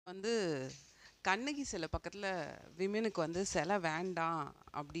வந்து கண்ணகி சிலை பக்கத்தில் விமெனுக்கு வந்து சிலை வேண்டாம்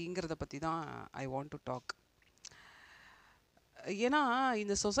அப்படிங்கிறத பற்றி தான் ஐ வாண்ட் டு டாக். ஏன்னா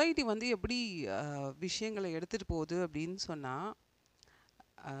இந்த சொசைட்டி வந்து எப்படி விஷயங்களை எடுத்துகிட்டு போகுது அப்படின்னு சொன்னால்,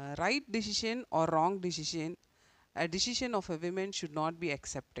 right decision R wrong decision, a decision of a women should not be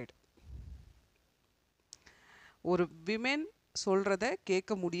accepted. ஒரு விமென் சொல்கிறத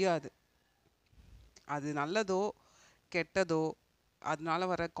கேட்க முடியாது. அது நல்லதோ கெட்டதோ அதனால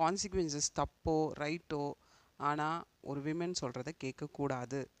வர கான்சிக்வன்சஸ் தப்போ ரைட்டோ, ஆனால் ஒரு விமென் சொல்கிறத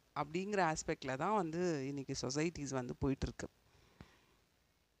கேட்கக்கூடாது அப்படிங்கிற ஆஸ்பெக்டில் தான் வந்து இன்றைக்கி சொசைட்டிஸ் வந்து போயிட்டுருக்கு.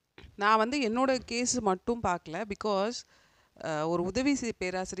 நான் வந்து என்னோட கேஸ் மட்டும் பார்க்கல. பிகாஸ் ஒரு உதவி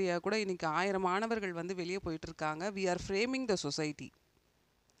பேராசிரியர் கூட இன்றைக்கி 1000 மாணவர்கள் வந்து வெளியே போயிட்டுருக்காங்க. We are framing the society.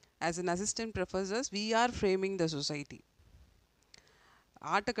 As an assistant professors we are framing the society.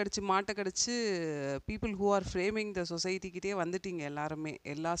 ஆட்டை கடிச்சு மாட்டை கடிச்சு பீப்புள் ஹூ ஆர் ஃப்ரேமிங் த சொசைட்டிக்கிட்டே வந்துட்டீங்க எல்லாருமே.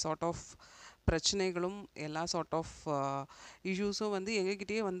 எல்லா சார்ட் ஆஃப் பிரச்சனைகளும் எல்லா சார்ட் ஆஃப் இஷ்யூஸும் வந்து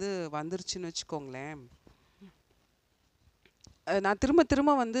எங்ககிட்டே வந்து வந்துருச்சுன்னு வச்சுக்கோங்களேன். நான் திரும்ப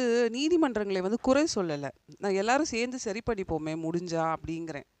திரும்ப வந்து நீதிமன்றங்களை வந்து குறை சொல்லலை. நான் எல்லோரும் சேர்ந்து சரி பண்ணிப்போமே முடிஞ்சா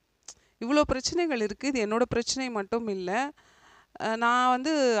அப்படிங்கிறேன். இவ்வளோ பிரச்சனைகள் இருக்குது. இது என்னோடய பிரச்சனை மட்டும் இல்லை. நான்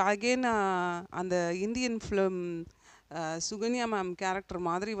வந்து அகெயின் அந்த Indian film Sukanya ma'am character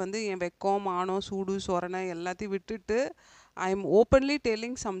மாதிரி வந்து என் வெக்கம் மானம் சூடு சொரணை எல்லாத்தையும் விட்டுட்டு I am openly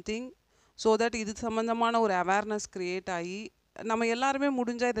telling something so that இது சம்மந்தமான ஒரு அவேர்னஸ் க்ரியேட் ஆகி நம்ம எல்லாருமே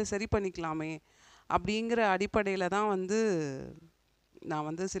முடிஞ்சால் இதை சரி பண்ணிக்கலாமே அப்படிங்கிற அடிப்படையில் தான் வந்து நான்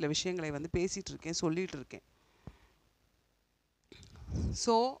வந்து சில விஷயங்களை வந்து பேசிகிட்டு இருக்கேன், சொல்லிகிட்டு இருக்கேன்.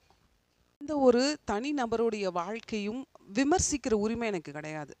 ஸோ இந்த ஒரு தனி நபருடைய வாழ்க்கையும் விமர்சிக்கிற உரிமை எனக்கு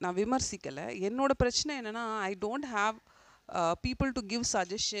கிடையாது. நான் விமர்சிக்கலை. என்னோட பிரச்சனை என்னென்னா, I don't have people to give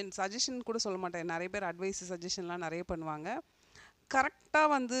suggestion கூட சொல்ல மாட்டேன். நிறைய பேர் அட்வைஸ் சஜஷன்லாம் நிறைய பண்ணுவாங்க.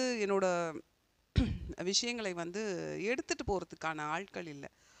 கரெக்டாக வந்து என்னோட விஷயங்களை வந்து எடுத்துகிட்டு போகிறதுக்கான ஆட்கள்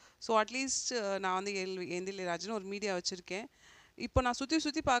இல்லை. ஸோ அட்லீஸ்ட் நான் வந்து ஏந்தில் ராஜ்னு ஒரு மீடியா வச்சுருக்கேன். இப்போ நான்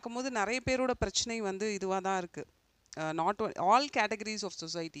சுற்றி பார்க்கும்போது நிறைய பேரோட பிரச்சனை வந்து இதுவாக தான் இருக்குது. Not all categories of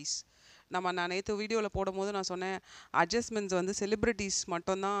societies. நான் நேற்று வீடியோவில் போடும்போது நான் சொன்னேன், அட்ஜஸ்ட்மெண்ட்ஸ் வந்து செலிப்ரிட்டிஸ்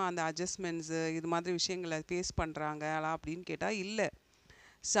மட்டும்தான் அந்த அட்ஜஸ்ட்மெண்ட்ஸு இது மாதிரி விஷயங்களை ஃபேஸ் பண்ணுறாங்களா அப்படின்னு கேட்டால் இல்லை.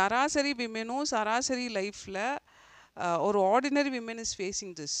 சராசரி விமெனும் சராசரி லைஃப்பில் ஒரு ordinary women is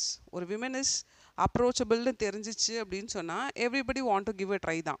facing this. ஒரு விமென் இஸ் அப்ரோச்சபிள்னு தெரிஞ்சிச்சு அப்படின்னு சொன்னால் everybody want to give a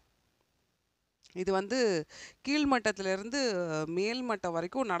try தான். இது வந்து கீழ்மட்டத்திலேருந்து மேல்மட்டம்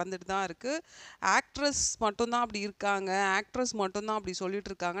வரைக்கும் நடந்துட்டு தான் இருக்குது. ஆக்ட்ரஸ் மட்டும்தான் அப்படி இருக்காங்க, ஆக்ட்ரஸ் மட்டும்தான் அப்படி சொல்லிட்டு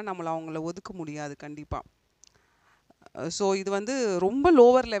இருக்காங்க. நம்மளை அவங்கள ஒதுக்க முடியாது கண்டிப்பாக. ஸோ இது வந்து ரொம்ப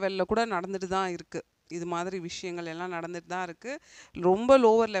லோவர் லெவலில் கூட நடந்துட்டு தான் இருக்குது. இது மாதிரி விஷயங்கள் எல்லாம் நடந்துட்டு தான் இருக்குது. ரொம்ப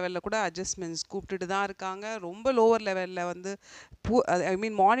லோவர் லெவலில் கூட அட்ஜஸ்ட்மெண்ட்ஸ் கூப்பிட்டுட்டு தான் இருக்காங்க. ரொம்ப லோவர் லெவலில் வந்து ஐ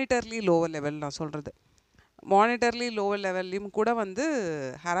மீன் மானிட்டர்லி லோவர் லெவல் நான் சொல்கிறது. மானிட்டர்லி லோவர் லெவல்லையும் கூட வந்து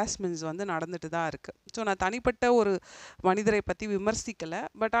ஹராஸ்மெண்ட்ஸ் வந்து நடந்துட்டு தான் இருக்குது. ஸோ நான் தனிப்பட்ட ஒரு மனிதரை பற்றி விமர்சிக்கலை.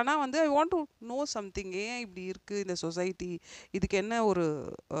 பட் ஆனால் வந்து I want to know something. ஏன் இப்படி இருக்குது இந்த சொசைட்டி? இதுக்கு என்ன ஒரு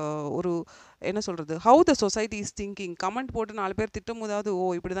ஒரு என்ன சொல்கிறது, how the society is thinking. Comment போட்டு 4 பேர் திட்டும் போதாவது ஓ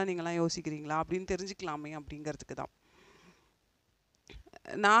இப்படி தான் நீங்களாம் யோசிக்கிறீங்களா அப்படின்னு தெரிஞ்சுக்கலாமே அப்படிங்கிறதுக்கு தான்.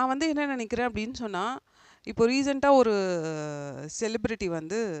 நான் வந்து என்ன நினைக்கிறேன் அப்படின்னு சொன்னால், இப்போ ரீசெண்டாக ஒரு செலிப்ரிட்டி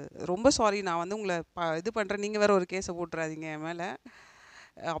வந்து, ரொம்ப சாரி நான் வந்து உங்களை இது பண்ணுறேன், நீங்கள் வேறு ஒரு கேஸை போட்டுறாதீங்க என் மேலே.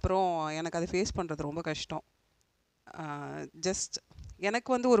 அப்புறம் எனக்கு அதை ஃபேஸ் பண்ணுறது ரொம்ப கஷ்டம். ஜஸ்ட் எனக்கு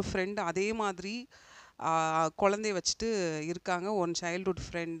வந்து ஒரு ஃப்ரெண்டு அதே மாதிரி குழந்தைய வச்சுட்டு இருக்காங்க. One childhood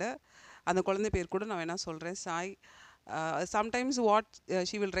friend. அந்த குழந்தை பேர் கூட நான் வேணால் சொல்கிறேன், Sai. Sometimes what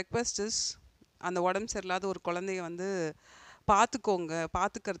she will request is, அந்த உடம்பு சரியில்லாத ஒரு குழந்தைய வந்து பார்த்துக்கோங்க,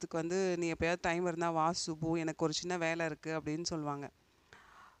 பார்த்துக்கிறதுக்கு வந்து நீ எப்போயாவது டைம் இருந்தால் வா சுபு, எனக்கு ஒரு சின்ன வேலை இருக்குது அப்படின்னு சொல்லுவாங்க.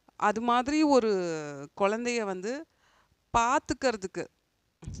 அது மாதிரி ஒரு குழந்தைய வந்து பார்த்துக்கிறதுக்கு,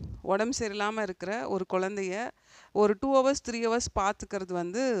 உடம்பு சரியில்லாமல் இருக்கிற ஒரு குழந்தைய ஒரு 2 hours 3 hours பார்த்துக்கிறது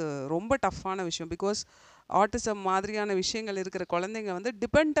வந்து ரொம்ப டஃப்பான விஷயம். பிகாஸ் ஆட்டிசம் மாதிரியான விஷயங்கள் இருக்கிற குழந்தைங்க வந்து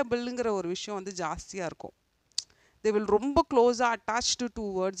டிபெண்டபிள்ங்கிற ஒரு விஷயம் வந்து ஜாஸ்தியாக இருக்கும். தே வில் ரொம்ப க்ளோஸாக அட்டாச்டு டு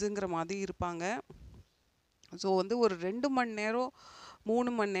வேர்ட்ஸுங்கிற மாதிரி இருப்பாங்க. ஸோ வந்து ஒரு 2 மணி நேரம்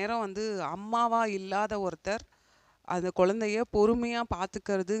 3 மணி நேரம் வந்து அம்மாவாக இல்லாத ஒருத்தர் அந்த குழந்தைய பொறுமையாக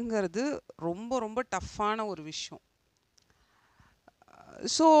பார்த்துக்கிறதுங்கிறது ரொம்ப ரொம்ப டஃப்பான ஒரு விஷயம்.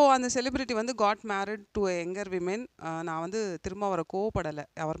 ஸோ அந்த செலிப்ரிட்டி வந்து got married to a younger women. நான் வந்து திரும்ப அவரை கோவப்படலை,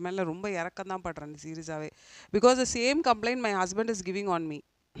 அவர் மேலே ரொம்ப இறக்கம் தான் படுறேன் சீரியஸாகவே. Because the same complaint my husband is giving on me.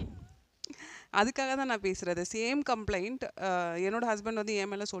 அதுக்காக தான் நான் பேசுகிறது. சேம் கம்ப்ளைண்ட் என்னோடய ஹஸ்பண்ட் வந்து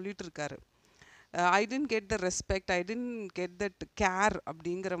என் மேலே சொல்லிகிட்டு இருக்காரு. ஐ tent get the respect, I tent get that care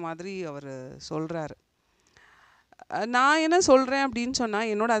அப்படிங்கிற மாதிரி அவர் சொல்கிறாரு. நான் என்ன சொல்கிறேன் அப்படின்னு சொன்னால்,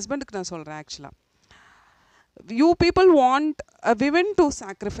 என்னோட ஹஸ்பண்டுக்கு நான் சொல்கிறேன் ஆக்சுவலாக, you people want women to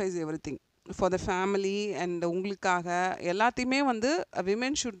sacrifice every thing for the family and உங்களுக்காக எல்லாத்தையுமே வந்து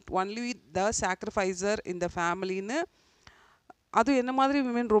விமன் ஷுட் ஒன்லி த சாக்ரிஃபைசர் இன் த ஃபேமிலின்னு. அதுவும் என்ன மாதிரி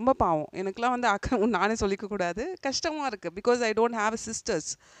விமன் ரொம்ப பாவம். எனக்குலாம் வந்து நானே சொல்லிக்கக்கூடாது, கஷ்டமாக இருக்குது. Because I don't have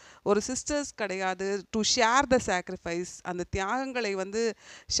sisters. ஒரு சிஸ்டர்ஸ் கிடையாது டு ஷேர் த சாக்ரிஃபைஸ். அந்த தியாகங்களை வந்து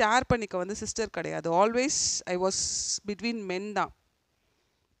ஷேர் பண்ணிக்க வந்து சிஸ்டர் கிடையாது. ஆல்வேஸ் ஐ வாஸ் பிட்வீன் மென் தான்.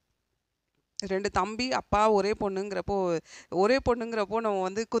 2 தம்பி, அப்பா, ஒரே பொண்ணுங்கிறப்போ நம்ம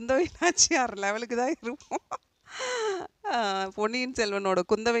வந்து குந்தவை நாச்சியார் லெவலுக்கு தான் இருப்போம். பொன்னியின் செல்வனோட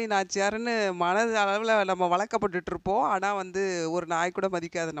குந்தவை நாச்சியார்னு மனது அளவில் நம்ம வளர்க்கப்பட்டுட்டு இருப்போம். ஆனால் வந்து ஒரு நாய் கூட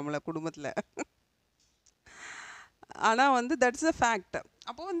மதிக்காது நம்மளை குடும்பத்தில். ஆனால் வந்து தட்ஸ் அ ஃபேக்ட்.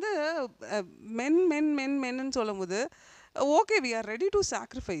 அப்போ வந்து மென்னு சொல்லும்போது, okay we are ready to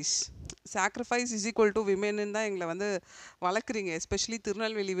sacrifice is equal to விமென்னு தான் எங்களை வந்து வளர்க்குறீங்க. எஸ்பெஷலி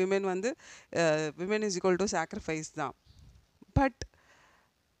திருநெல்வேலி விமென் வந்து women is equal to sacrifice தான். But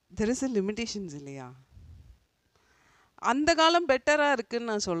there is a limitations இல்லையா? அந்த காலம் பெட்டராக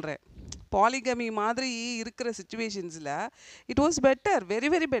இருக்குதுன்னு நான் சொல்கிறேன். பாலிகமி மாதிரி இருக்கிற சுச்சுவேஷன்ஸில் it was better, very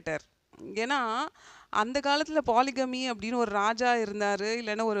very better. ஏன்னா அந்த காலத்தில் பாலிகமி அப்படின்னு ஒரு ராஜா இருந்தார்,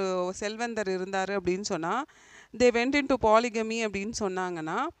 இல்லைன்னா ஒரு செல்வந்தர் இருந்தார் அப்படின்னு சொன்னால், they went in to polygamy அப்படின்னு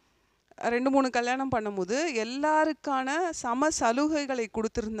சொன்னாங்கன்னா 2-3 கல்யாணம் பண்ணும்போது எல்லாருக்கான சம சலுகைகளை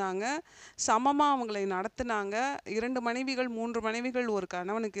கொடுத்துருந்தாங்க, சமமாக அவங்களை நடத்துனாங்க. 2 மனைவிகள் 3 மனைவிகள் ஒரு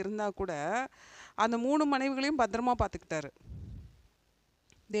கணவனுக்கு இருந்தால் கூட அந்த 3 மனைவிகளையும் பத்திரமா பார்த்துக்கிட்டாரு.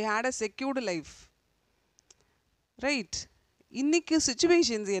 They had a secured life, right? இன்றைக்கி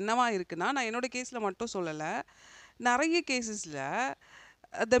சுச்சுவேஷன்ஸ் என்னவா இருக்குன்னா, நான் என்னோடய கேஸில் மட்டும் சொல்லலை, நிறைய கேசஸில்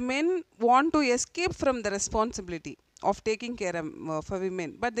த மென் want to escape from the responsibility of taking care for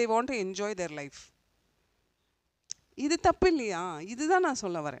women, but they want to enjoy their life. இது தப்பு இல்லையா? இதுதான் நான்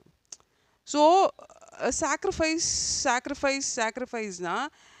சொல்ல வரேன். So சாக்ரிஃபைஸ்னால்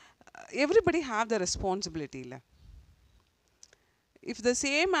everybody have the responsibility இல்லை. If the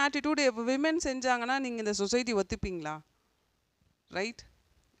same attitude women செஞ்சாங்கன்னா நீங்கள் இந்த society ஒத்துப்பீங்களா? Right?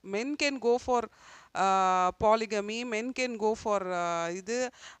 Men can go for polygamy, men can go for இது,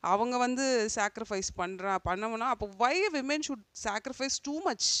 அவங்க வந்து சாக்ரிஃபைஸ் பண்ணோம்னா அப்போ வை women should sacrifice too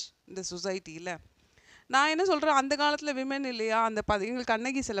much இந்த சொசைட்டியில்? நான் என்ன சொல்கிறேன், அந்த காலத்தில் விமென் இல்லையா, அந்த எங்களுக்கு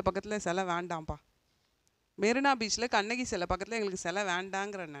கண்ணகி சிலை பக்கத்தில் சிலை வேண்டாம்ப்பா, மெரினா பீச்சில் கண்ணகி சிலை பக்கத்தில் எங்களுக்கு சிலை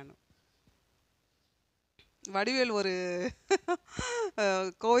வேண்டாங்கிறேன் நான். வடிவேல் ஒரு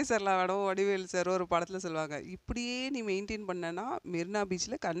கோவை சார்லாம் வேணும், வடிவேல் சார் ஒரு படத்தில் சொல்லுவாங்க, இப்படியே நீ மெயின்டைன் பண்ணனா மெரினா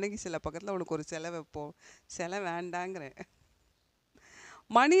பீச்சில் கண்ணகி சிலை பக்கத்தில் உனக்கு ஒரு சிலை வைப்போம், சிலை வேண்டாங்கிறேன்.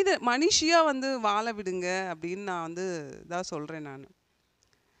 மனுஷியாக வந்து வாழ விடுங்க அப்படின்னு நான் வந்து இதாக சொல்கிறேன் நான்.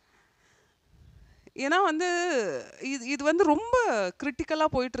 ஏன்னா வந்து இது வந்து ரொம்ப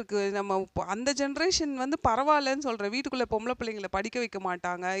கிரிட்டிக்கலாக போயிட்டுருக்கு. நம்ம அந்த ஜென்ரேஷன் வந்து பரவாயில்லன்னு சொல்கிறேன். வீட்டுக்குள்ளே பொம்பளை பிள்ளைங்களை படிக்க வைக்க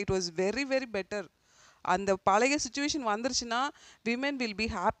மாட்டாங்க. It was very very better. அந்த பழைய சுச்சுவேஷன் வந்துருச்சுன்னா விமென் வில் பி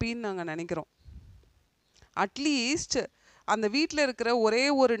ஹாப்பின்னு நாங்கள் நினைக்கிறோம். அட்லீஸ்ட் அந்த வீட்டில் இருக்கிற ஒரே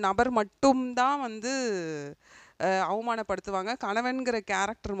ஒரு நபர் மட்டும்தான் வந்து அவமானப்படுத்துவாங்க. கணவன்கிற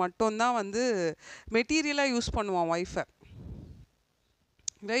கேரக்டர் மட்டும்தான் வந்து மெட்டீரியலாக யூஸ் பண்ணுவான் ஒய்ஃபை,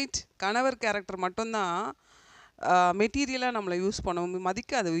 ரைட்? கணவர் கேரக்டர் மட்டும்தான் மெட்டீரியலாக நம்மளை யூஸ் பண்ணுவோம்,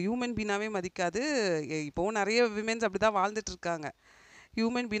 மதிக்காது, ஹியூமன் பீனாவே மதிக்காது. இப்போவும் நிறைய விமென்ஸ் அப்படி தான் வாழ்ந்துட்டுருக்காங்க.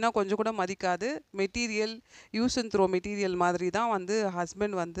 ஹியூமன் பீனா கொஞ்சம் கூட மதிக்காது, material, use and throw material மாதிரி தான் வந்து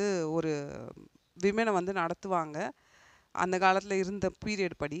ஹஸ்பண்ட் வந்து ஒரு விமெனை வந்து நடத்துவாங்க அந்த காலத்தில் இருந்த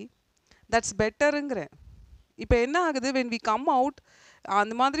பீரியட் படி. தட்ஸ் பெட்டருங்கிறேன். இப்போ என்ன ஆகுது, வென் வி கம் அவுட்,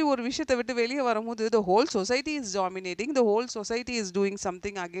 அந்த மாதிரி ஒரு விஷயத்தை விட்டு வெளியே வரும்போது the whole society is dominating, the whole society is doing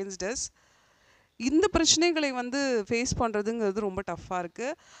something against as. இந்த பிரச்சனைகளை வந்து ஃபேஸ் பண்ணுறதுங்கிறது ரொம்ப டஃப்பாக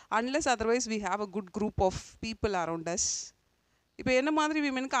இருக்குது. Unless otherwise we have a good group of people around us. இப்போ என்ன மாதிரி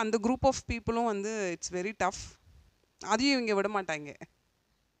விமெனுக்கு அந்த குரூப் ஆஃப் பீப்புளும் வந்து இட்ஸ் வெரி டஃப். அதையும் இவங்க விட மாட்டாங்க.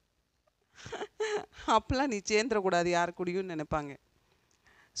 அப்பெல்லாம் நீ சேர்ந்துடக்கூடாது யார் கூடயும் நினைப்பாங்க.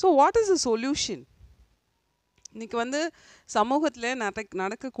 So what is the solution? இன்றைக்கி வந்து சமூகத்தில்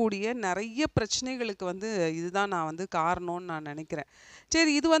நடக்கக்கூடிய நிறைய பிரச்சனைகளுக்கு வந்து இதுதான் நான் வந்து காரணம்னு நான் நினைக்கிறேன்.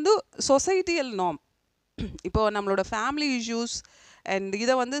 சரி, இது வந்து சொசைட்டியல் நார்ம். இப்போது நம்மளோட ஃபேமிலி இஷ்யூஸ் அண்ட்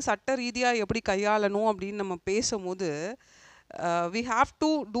இதை வந்து சட்ட ரீதியாக எப்படி கையாளணும் அப்படின்னு நம்ம பேசும்போது we have to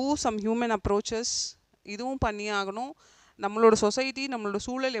do some human approaches. இதுவும் பண்ணி ஆகணும். நம்மளோட சொசைட்டி, நம்மளோட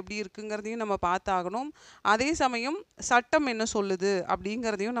சூழல் எப்படி இருக்குங்கிறதையும் நம்ம பார்த்தாகணும். அதே சமயம் சட்டம் என்ன சொல்லுது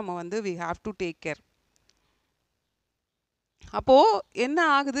அப்படிங்கிறதையும் நம்ம வந்து we have to take care. அப்போது என்ன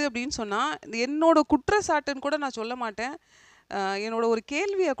ஆகுது அப்படின்னு சொன்னால், என்னோட குற்றச்சாட்டுன்னு கூட நான் சொல்ல மாட்டேன். என்னோட ஒரு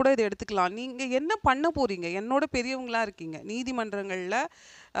கேள்வியாக கூட இதை எடுத்துக்கலாம். நீங்கள் என்ன பண்ண போகிறீங்க? என்னோட பெரியவங்களாக இருக்கீங்க. நீதிமன்றங்களில்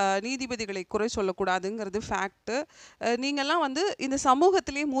நீதிபதிகளை குறை சொல்லக்கூடாதுங்கிறது ஃபேக்ட்டு. நீங்கள்லாம் வந்து இந்த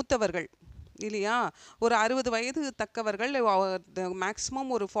சமூகத்திலே மூத்தவர்கள் இல்லையா? ஒரு 60 வயது தக்கவர்கள்,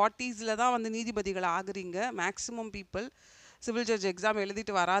 மேக்ஸிமம் ஒரு 40s தான் வந்து நீதிபதிகள் ஆகுறீங்க. Maximum people civil judge exam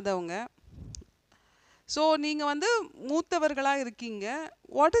எழுதிட்டு வராதவங்க. ஸோ நீங்கள் வந்து மூத்தவர்களாக இருக்கீங்க.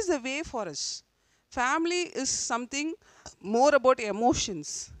 What is the way for us? Family is something more about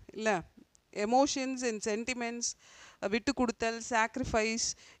emotions இல்லை? எமோஷன்ஸ் அண்ட் சென்டிமெண்ட்ஸ், விட்டு கொடுத்தல், சாக்ரிஃபைஸ்,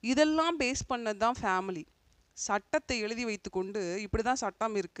 இதெல்லாம் பேஸ் பண்ணது தான் ஃபேமிலி. சட்டத்தை எழுதி வைத்துக்கொண்டு இப்படி தான்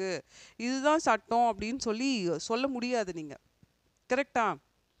சட்டம் இருக்குது, இதுதான் சட்டம் அப்படின்னு சொல்ல முடியாது நீங்கள். கரெக்டா?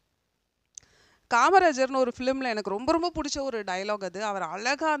 காமராஜர்னு ஒரு ஃபிலிமில் எனக்கு ரொம்ப ரொம்ப பிடிச்ச ஒரு டயலாக் அது. அவர்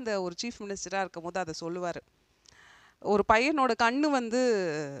அழகாக அந்த ஒரு சீஃப் மினிஸ்டராக இருக்கும் போது அதை சொல்லுவார். ஒரு பையனோட கண்ணு வந்து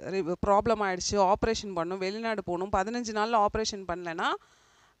ப்ராப்ளம் ஆகிடுச்சு, ஆப்ரேஷன் பண்ணும், வெளிநாடு போகணும், 15 நாளில் ஆப்ரேஷன் பண்ணலைன்னா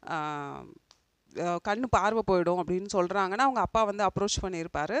கண்ணு பார்வை போயிடும் அப்படின்னு சொல்கிறாங்கன்னா அவங்க அப்பா வந்து அப்ரோச்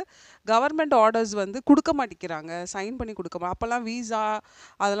பண்ணியிருப்பார். கவர்மெண்ட் ஆர்டர்ஸ் வந்து கொடுக்க மாட்டேங்கிறாங்க, சைன் பண்ணி அப்போல்லாம் வீசா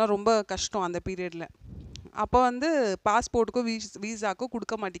அதெல்லாம் ரொம்ப கஷ்டம் அந்த பீரியடில். அப்போ வந்து பாஸ்போர்ட்டுக்கும் வீசாக்கும்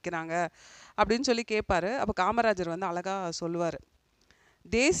கொடுக்க மாட்டேங்கிறாங்க அப்படின்னு சொல்லி கேட்பாரு. அப்போ காமராஜர் வந்து அழகாக சொல்லுவார்,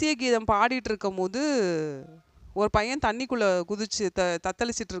 தேசிய கீதம் பாடிட்டு இருக்கும் போது ஒரு பையன் தண்ணிக்குள்ளே குதிச்சு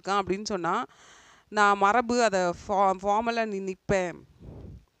தத்தளிச்சிட்டு இருக்கான் அப்படின்னு சொன்னால், நான் மரபு அதை ஃபார்மலாக நிற்பேன்,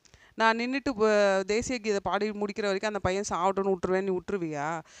 நான் நின்றுட்டு தேசிய கீதம் பாடி முடிக்கிற வரைக்கும் அந்த பையன் சாப்பிட்டுன்னு விட்டுருவேன், நீ விட்டுருவியா?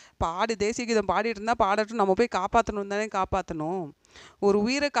 தேசிய கீதம் பாடிட்டு இருந்தால் பாடட்டும், நம்ம போய் காப்பாற்றணும் தானே காப்பாற்றணும். ஒரு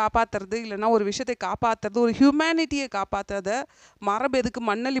உயிரை காப்பாற்றுறது இல்லைன்னா ஒரு விஷயத்தை காப்பாற்றுறது, ஒரு ஹியூமனிட்டியை காப்பாற்றுறத மரபு எதுக்கு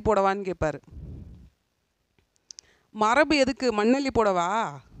மண்ணள்ளி போடவான்னு கேட்பார். மரபு எதுக்கு மண்ணள்ளி போடவா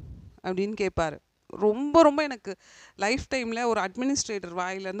அப்படின்னு கேட்பார். ரொம்ப ரொம்ப எனக்கு லைஃப் டைமில் ஒரு அட்மினிஸ்ட்ரேட்டர்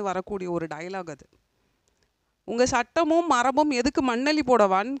வாயிலேருந்து வரக்கூடிய ஒரு டயலாக் அது. உங்கள் சட்டமும் மரபும் எதுக்கு மண்ணள்ளி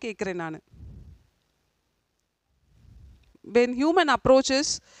போடவான்னு கேட்குறேன் நான். when human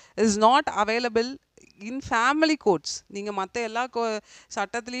approaches is not available in family courts, நீங்கள் மற்ற எல்லா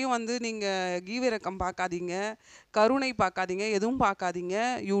சட்டத்துலேயும் வந்து நீங்கள் ஈவிரக்கம் பார்க்காதீங்க, கருணை பார்க்காதீங்க, எதுவும் பார்க்காதீங்க.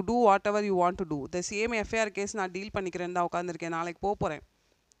 You two what ever you want to two. The same FIR case நான் டீல் பண்ணிக்கிறேன்னு தான் உட்காந்துருக்கேன். நாளைக்கு போகிறேன்,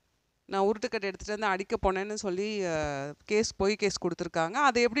 நான் உருட்டுக்கட்டை எடுத்துகிட்டு வந்து அடிக்க போனேன்னு சொல்லி கேஸ் கொடுத்துருக்காங்க.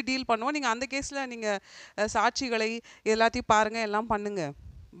 அதை எப்படி டீல் பண்ணுவோம்? நீங்கள் அந்த கேஸில் நீங்கள் சாட்சிகளை எல்லாத்தையும் பாருங்கள், எல்லாம் பண்ணுங்கள்.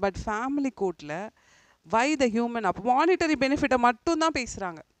 பட் ஃபேமிலி கோர்ட்டில் வை த ஹியூமன் மானிட்டரி பெனிஃபிட்டை மட்டும்தான்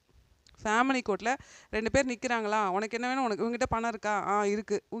பேசுகிறாங்க. ஃபேமிலி கோர்ட்டில் 2 பேர் நிற்கிறாங்களா, உனக்கு என்ன வேணும், உங்ககிட்ட பணம் இருக்கா,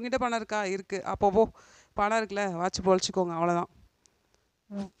 இருக்குது, உங்ககிட்ட பணம் இருக்கா, இருக்குது, அப்போவோ பணம் இருக்குல்ல, வாட்சி பொழிச்சிக்கோங்க, அவ்வளோதான்.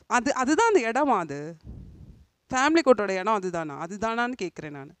 அதுதான் அந்த இடமா? அது ஃபேமிலி கோர்ட்டோட இடம் அதுதானான்னு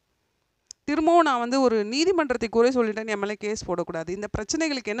கேட்குறேன் நான். திரும்பவும் நான் வந்து ஒரு நீதிமன்றத்தை குறை சொல்லிட்டேன்னு எம்எல்ஏ கேஸ் போடக்கூடாது. இந்த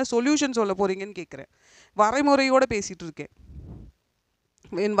பிரச்சனைகளுக்கு என்ன சொல்யூஷன் சொல்ல போகிறீங்கன்னு கேட்குறேன். வரைமுறையோடு பேசிகிட்டு இருக்கேன்.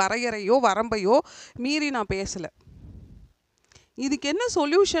 என் வரையறையோ வரம்பையோ மீறி நான் பேசலை. இதுக்கு என்ன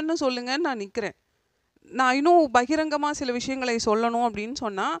சொல்யூஷன்னு சொல்லுங்கன்னு நான் நிற்கிறேன். நான் இன்னும் பகிரங்கமாக சில விஷயங்களை சொல்லணும் அப்படின்னு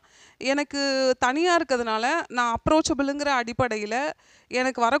சொன்னால், எனக்கு தனியாக இருக்கிறதுனால நான் அப்ரோச்சபிளுங்கிற அடிப்படையில்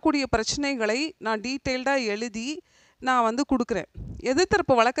எனக்கு வரக்கூடிய பிரச்சனைகளை நான் டீட்டெயில்டாக எழுதி நான் வந்து கொடுக்குறேன்.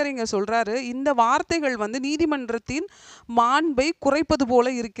 எதிர்த்தரப்பு வழக்கறிஞர் சொல்கிறாரு, இந்த வார்த்தைகள் வந்து நீதிமன்றத்தின் மாண்பை குறைப்பது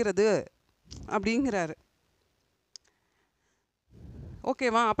போல இருக்கிறது அப்படிங்கிறாரு.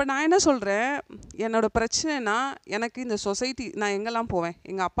 ஓகேவா? அப்போ நான் என்ன சொல்கிறேன், என்னோடய பிரச்சனைனா எனக்கு இந்த சொசைட்டி, நான் எங்கெல்லாம் போவேன்,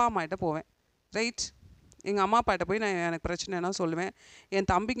 எங்கள் அப்பா அம்மாகிட்ட போவேன், ரைட்? எங்கள் அம்மா அப்பாட்ட போய் நான் எனக்கு பிரச்சனைனா சொல்லுவேன், என்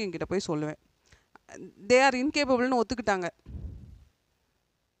தம்பிங்க என்கிட்ட போய் சொல்லுவேன். தே ஆர் இன்கேப்பபிள்னு ஒத்துக்கிட்டாங்க.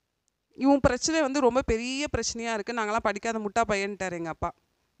 இவன் பிரச்சனை வந்து ரொம்ப பெரிய பிரச்சனையாக இருக்குது, நாங்களாம் படிக்காத முட்டா பையன்ட்டார் எங்கள் அப்பா.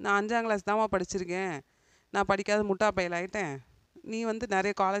 நான் 5ஆம் கிளாஸ் தான்மா படிச்சிருக்கேன், நான் படிக்காத முட்டா பையல் ஆகிட்டேன், நீ வந்து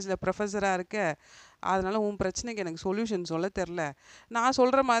நிறைய காலேஜில் ப்ரொஃபஸராக இருக்க, அதனால் உன் பிரச்சனைக்கு எனக்கு சொல்யூஷன் சொல்ல தெரில. நான்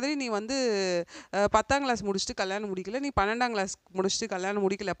சொல்கிற மாதிரி நீ வந்து 10ஆம் கிளாஸ் முடிச்சுட்டு கல்யாணம் முடிக்கல, நீ 12ஆம் கிளாஸ் முடிச்சுட்டு கல்யாணம்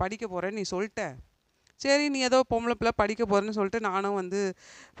முடிக்கல, படிக்க போகிறேன்னு நீ சொல்லிட்ட. சரி, நீ ஏதோ பொம்பளை பிள்ளை படிக்க போகிறேன்னு சொல்லிட்டு நானும் வந்து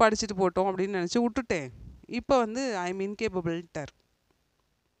படிச்சுட்டு போட்டோம் அப்படின்னு நினச்சி விட்டுட்டேன். இப்போ வந்து ஐ எம் இன்கேப்பபிள்ட்டார்.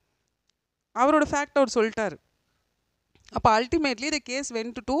 அவரோட ஃபேக்ட் அவர் சொல்லிட்டார். அப்போ ultimately the case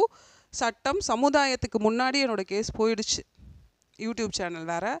went to சட்டம். சமுதாயத்துக்கு முன்னாடி என்னோடய கேஸ் போயிடுச்சு. யூடியூப் சேனல்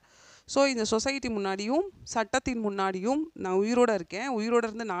வேறு. ஸோ இந்த சொசைட்டி முன்னாடியும் சட்டத்தின் முன்னாடியும் நான் உயிரோடு இருக்கேன். உயிரோடு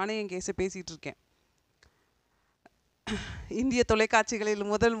இருந்து நானே என் கேஸை பேசிகிட்டு இருக்கேன். இந்திய தொலைக்காட்சிகளில்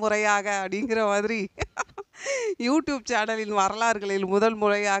முதல் முறையாக அப்படிங்கிற மாதிரி யூடியூப் சேனலின் வரலாறுகளில் முதல்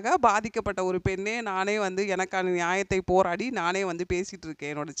முறையாக பாதிக்கப்பட்ட ஒரு பெண்ணே நானே வந்து எனக்கான நியாயத்தை போராடி நானே வந்து பேசிகிட்டு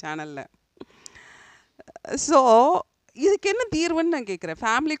இருக்கேன் என்னோடய சேனலில். ஸோ இதுக்கு என்ன தீர்வுன்னு நான் கேட்குறேன்.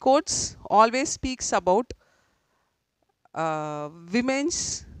 Family courts always speaks about women's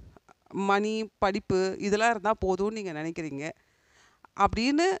மணி, படிப்பு இதெல்லாம் இருந்தால் போதும்னு நீங்கள் நினைக்கிறீங்க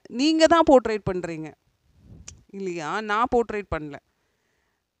அப்படின்னு நீங்கள் தான் போர்ட்ரேட் பண்ணுறீங்க இல்லையா? நான் போர்ட்ரேட் பண்ணல.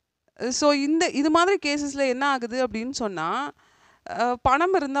 ஸோ இது மாதிரி கேசஸில் என்ன ஆகுது அப்படின்னு சொன்னால்,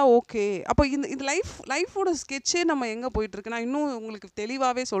 பணம் இருந்தால் ஓகே. அப்போ இந்த லைஃபோட ஸ்கெட்சே நம்ம எங்கே போயிட்டுருக்கு, நான் இன்னும் உங்களுக்கு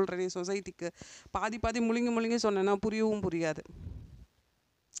தெளிவாகவே சொல்கிறேன். சொசைட்டிக்கு பாதி முழுங்கி சொன்னேன்னா புரியவும் புரியாது.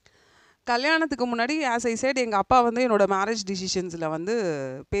 கல்யாணத்துக்கு முன்னாடி ஆஸ் ஐ சைட் எங்கள் அப்பா வந்து என்னோடய மேரேஜ் டிசிஷன்ஸில் வந்து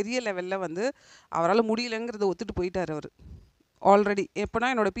பெரிய லெவலில் வந்து அவரால் முடியலைங்கிறத ஒத்துட்டு போயிட்டார். அவர் ஆல்ரெடி எப்போனா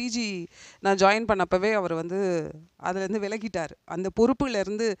என்னோடய பிஜி நான் ஜாயின் பண்ணப்பவே அவர் வந்து அதுலேருந்து விலகிட்டார், அந்த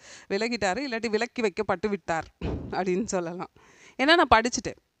பொறுப்புலேருந்து விலகிட்டார், இல்லாட்டி விலக்கி வைக்கப்பட்டு விட்டார் அப்படின்னு சொல்லலாம். ஏன்னா நான்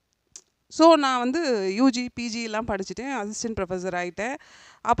படிச்சுட்டேன். ஸோ நான் வந்து யூஜி பிஜிலாம் படிச்சுட்டேன், அசிஸ்டன்ட் ப்ரொஃபஸர் ஆகிட்டேன்.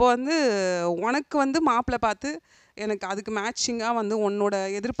 அப்போ வந்து உனக்கு வந்து மாப்பிள்ளை பார்த்து எனக்கு அதுக்கு மேட்சிங்காக வந்து உன்னோட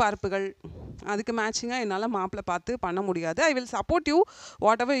எதிர்பார்ப்புகள் அதுக்கு மேட்சிங்காக என்னால் மாப்பிள்ளை பார்த்து பண்ண முடியாது. I will support you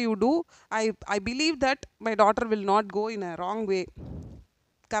what ever you two. I believe that my daughter will not go in a wrong வே.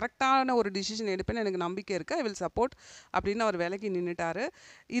 கரெக்டான ஒரு டிசிஷன் எடுப்பேன்னு எனக்கு நம்பிக்கை இருக்குது. ஐ வில் சப்போர்ட் அப்படின்னு அவர் விலகி நின்றுட்டார்.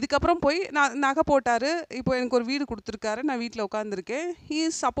 இதுக்கப்புறம் போய் நகை போட்டார். இப்போ எனக்கு ஒரு வீடு கொடுத்துருக்காரு, நான் வீட்டில் உட்காந்துருக்கேன். He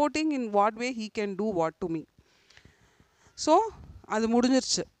is supporting in what way he can do what to me. So அது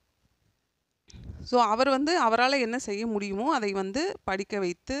முடிஞ்சிருச்சு. ஸோ அவர் வந்து அவரால் என்ன செய்ய முடியுமோ அதை வந்து படிக்க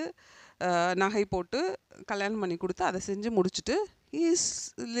வைத்து நகை போட்டு கல்யாணம் பண்ணி கொடுத்து அதை செஞ்சு முடிச்சுட்டு is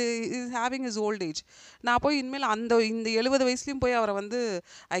having is old age. நான் போய் இனிமேல் இந்த 70 வயசுலேயும் போய் அவரை வந்து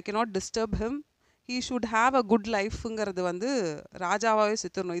I cannot disturb him. He should have a good லைஃப்ங்கிறது வந்து ராஜாவாகவே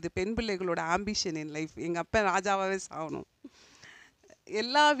செத்துடணும். இது பெண் பிள்ளைகளோட ஆம்பிஷன் இன் லைஃப். எங்கள் அப்பா ராஜாவாகவே சாகணும்.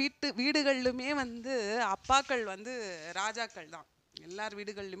 எல்லா வீடுகள்லுமே வந்து அப்பாக்கள் வந்து ராஜாக்கள் தான். எல்லார்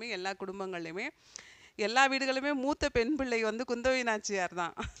வீடுகள்லையுமே எல்லா குடும்பங்கள்லையுமே எல்லா வீடுகளுமே மூத்த பெண் பிள்ளை வந்து குந்தவை நாச்சியார்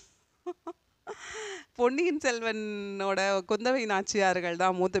தான். பொன்னியின் செல்வனோட குந்தவை நாச்சியார்கள்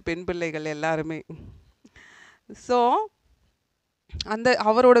தான் மூத்த பெண் பிள்ளைகள் எல்லாருமே. ஸோ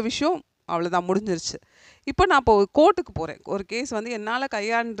அவரோட விஷயம் அவ்வளோதான், முடிஞ்சிருச்சு. இப்போ நான் இப்போ கோர்ட்டுக்கு போகிறேன். ஒரு கேஸ் வந்து என்னால்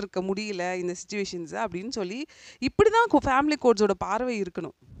கையாண்டிருக்க முடியல இந்த சுச்சுவேஷன்ஸை அப்படின்னு சொல்லி இப்படி தான் ஃபேமிலி கோர்ட்ஸோட பார்வை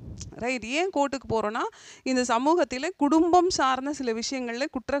இருக்கணும், ரைட்? ஏன் கோர்ட்டுக்கு போகிறோன்னா, இந்த சமூகத்தில் குடும்பம் சார்ந்த சில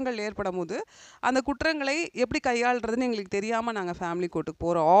விஷயங்களில் குற்றங்கள் ஏற்படும் போது அந்த குற்றங்களை எப்படி கையாளுறதுன்னு எங்களுக்கு தெரியாமல் நாங்கள் ஃபேமிலி கோர்ட்டுக்கு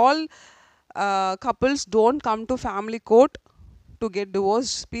போகிறோம். All couples don't come to family court to get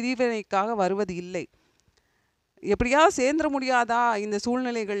divorce. பிரிவினைக்காக வருவது இல்லை. எப்படியாவது சேர்ந்துட முடியாதா இந்த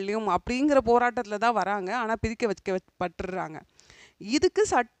சூழ்நிலைகள்லையும் அப்படிங்கிற போராட்டத்தில் தான் வராங்க. ஆனால் பிரிக்க வைக்கப்பட்டுடுறாங்க. இதுக்கு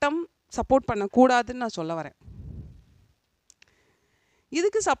சட்டம் சப்போர்ட் பண்ணக்கூடாதுன்னு நான் சொல்ல வரேன்.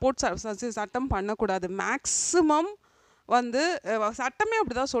 இதுக்கு சட்டம் பண்ணக்கூடாது. மேக்ஸிமம் வந்து சட்டமே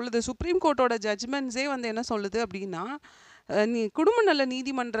அப்படி தான் சொல்லுது. சுப்ரீம் கோர்ட்டோட ஜட்ஜ்மெண்ட்ஸே வந்து என்ன சொல்லுது அப்படின்னா, குடும்ப நல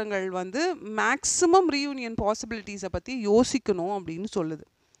நீதிமன்றங்கள் வந்து மேக்ஸிமம் ரீயூனியன் பாசிபிலிட்டிஸை பற்றி யோசிக்கணும் அப்படின்னு சொல்லுது.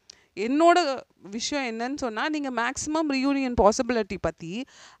 என்னோட விஷயம் என்னன்னு சொன்னால், நீங்கள் மேக்ஸிமம் ரீயூனியன் பாசிபிலிட்டி பற்றி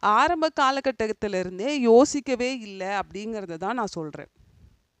ஆரம்ப காலகட்டத்திலிருந்தே யோசிக்கவே இல்லை அப்படிங்கிறத தான் நான் சொல்கிறேன்.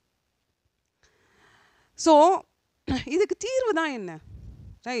 ஸோ இதுக்கு தீர்வு தான் என்ன,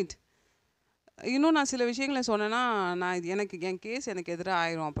 ரைட்? இன்னும் நான் சில விஷயங்களை சொன்னேன்னா என் கேஸ் எனக்கு எதிராக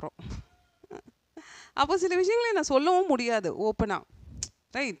ஆயிரும். அப்புறம் அப்போ சில விஷயங்களை நான் சொல்லவும் முடியாது ஓப்பனாக,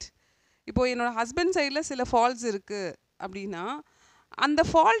 ரைட்? இப்போது என்னோடய ஹஸ்பண்ட் சைடில் சில ஃபால்ட்ஸ் இருக்குது அப்படின்னா அந்த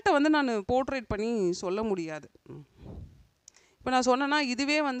ஃபால்ட்டை வந்து நான் போர்ட்ரேட் பண்ணி சொல்ல முடியாது. இப்போ நான் சொன்னேன்னா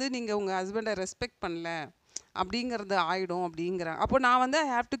இதுவே வந்து நீங்கள் உங்கள் ஹஸ்பண்டை ரெஸ்பெக்ட் பண்ணல அப்படிங்கிறது ஆகிடும் அப்படிங்கிறேன். அப்போ நான் வந்து I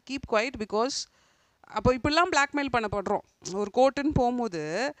have to keep quiet. Because அப்போ இப்படிலாம் பிளாக்மெயில் பண்ணப்படுறோம். ஒரு கோர்ட்டுன்னு போகும்போது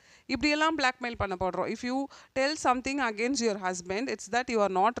இப்படியெல்லாம் blackmail பண்ணப்படுறோம். If you tell something against your husband, it's that you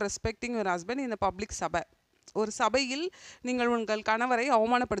are not respecting your husband in public சபை. ஒரு சபையில் நீங்கள் உங்கள் கணவரை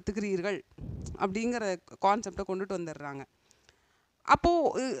அவமானப்படுத்துகிறீர்கள் அப்படிங்கிற கான்செப்டை கொண்டுட்டு வந்துடுறாங்க.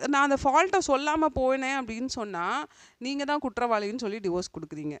 அப்போது நான் அந்த ஃபால்ட்டை சொல்லாமல் போனேன் அப்படின்னு சொன்னால் நீங்கள் தான் குற்றவாளின்னு சொல்லி டிவோர்ஸ்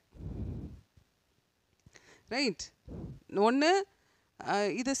கொடுக்குறீங்க, ரைட்? ஒன்று,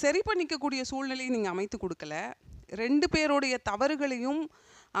 இதை சரி பண்ணிக்கக்கூடிய சூழ்நிலையை நீங்கள் அமைத்து கொடுக்கல. 2 பேருடைய தவறுகளையும்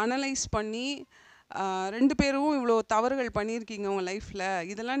அனலைஸ் பண்ணி 2 பேரும் இவ்வளோ தவறுகள் பண்ணியிருக்கீங்க உங்கள் லைஃப்பில்,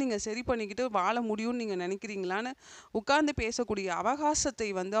 இதெல்லாம் நீங்கள் சரி பண்ணிக்கிட்டு வாழ முடியும்னு நீங்கள் நினைக்கிறீங்களான்னு உட்காந்து பேசக்கூடிய அவகாசத்தை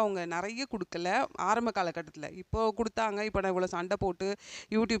வந்து அவங்க நிறைய கொடுக்கல ஆரம்ப காலகட்டத்தில். இப்போ கொடுத்தாங்க. இப்போ நான் இவ்வளோ சண்டை போட்டு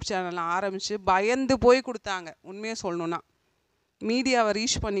யூடியூப் சேனல் ஆரம்பித்து பயந்து போய் கொடுத்தாங்க. உண்மையாக சொல்லணுன்னா மீடியாவை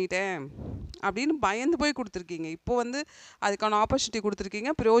ரீச் பண்ணிட்டேன் அப்படின்னு பயந்து போய் கொடுத்துருக்கீங்க. இப்போ வந்து அதுக்கான ஆப்பர்ச்சுனிட்டி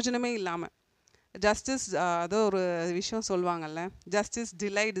கொடுத்துருக்கீங்க, பிரயோஜனமே இல்லாமல். ஜஸ்டிஸ் அதோ ஒரு விஷயம் சொல்லுவாங்கல்ல, justice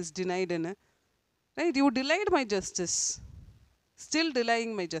delight is டினைடுன்னு, right? You delayed my justice, still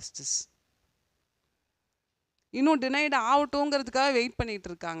delaying my justice. இன்னும் டினைட் ஆகட்டுங்கிறதுக்காக வெயிட் பண்ணிகிட்டு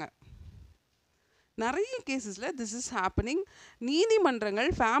இருக்காங்க. நிறைய கேசஸில் திஸ் இஸ் ஹேப்பனிங். நீதிமன்றங்கள்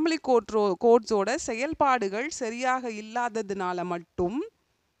ஃபேமிலி கோர்ட்ஸோட செயல்பாடுகள் சரியாக இல்லாததுனால மட்டும்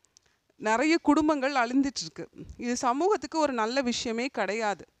நிறைய குடும்பங்கள் அழிந்துட்டுருக்கு. இது சமூகத்துக்கு ஒரு நல்ல விஷயமே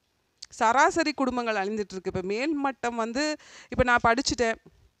கிடையாது. சராசரி குடும்பங்கள் அழிந்துட்டுருக்கு. இப்போ மேல்மட்டம் வந்து இப்போ நான் படிச்சுட்டேன்,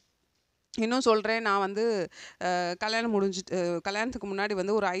 இன்னும் சொல்கிறேன், நான் வந்து கல்யாணத்துக்கு முன்னாடி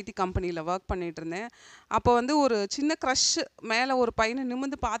வந்து ஒரு ஐடி கம்பெனியில் ஒர்க் பண்ணிகிட்டு இருந்தேன். அப்போ வந்து ஒரு சின்ன க்ரஷ் மேலே ஒரு பையனை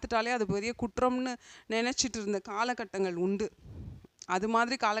நிமிர்ந்து பார்த்துட்டாலே அது பெரிய குற்றம்னு நினச்சிட்டு இருந்த காலகட்டங்கள் உண்டு. அது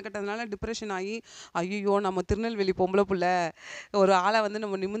மாதிரி காலகட்டத்தினால டிப்ரெஷன் ஆகி, ஐயோ நம்ம திருநெல்வேலி பொம்பளை பிள்ளை ஒரு ஆளை வந்து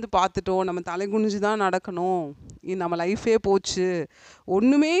நம்ம நிமிர்ந்து பார்த்துட்டோம், நம்ம தலை குனிஞ்சு தான் நடக்கணும், நம்ம லைஃபே போச்சு,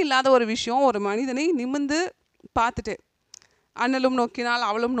 ஒன்றுமே இல்லாத ஒரு விஷயம், ஒரு மனிதனை நிமிர்ந்து பார்த்துட்டேன், அண்ணலும் நோக்கினால்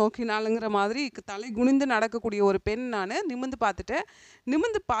அவளும் நோக்கினாளுங்கிற மாதிரி தலை குனிந்து நடக்கக்கூடிய ஒரு பெண் நான் நிமிர்ந்து பார்த்துட்டேன்.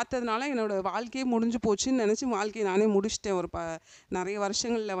 நிமிர்ந்து பார்த்ததுனால என்னோடய வாழ்க்கையே முடிஞ்சு போச்சுன்னு நினச்சி வாழ்க்கையை நானே முடிச்சிட்டேன். ஒரு நிறைய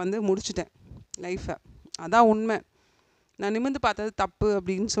வருஷங்களில் வந்து முடிச்சிட்டேன் லைஃப்பை. அதான் உண்மை. நான் நிமிர்ந்து பார்த்தது தப்பு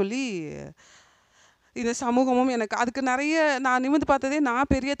அப்படின்னு சொல்லி இந்த சமூகமும் எனக்கு அதுக்கு நிறைய, நான் நிமிர்ந்து பார்த்ததே நான்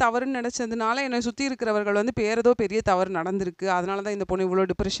பெரிய தவறுன்னு நினச்சதுனால என்னை சுற்றி இருக்கிறவர்கள் வந்து ஏதோ பெரிய தவறு நடந்திருக்கு, அதனால தான் இந்த பொண்ணு இவ்வளோ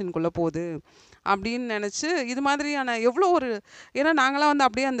டிப்ரெஷனுக்குள்ளே போகுது அப்படின்னு நினச்சி இது மாதிரியான எவ்வளோ ஒரு, ஏன்னா நாங்களாம் வந்து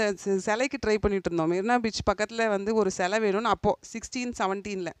அப்படியே அந்த சிலைக்கு ட்ரை பண்ணிட்டு இருந்தோம். மெரினா பீச் பக்கத்தில் வந்து ஒரு சிலை வேணும்னு அப்போது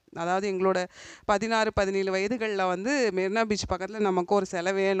 16-17, அதாவது எங்களோட 16-17 வயதுகளில் வந்து மெரினா பீச் பக்கத்தில் நமக்கு ஒரு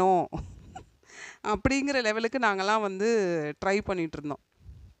சிலை வேணும் அப்படிங்கிற லெவலுக்கு நாங்கள்லாம் வந்து ட்ரை பண்ணிகிட்டு இருந்தோம்.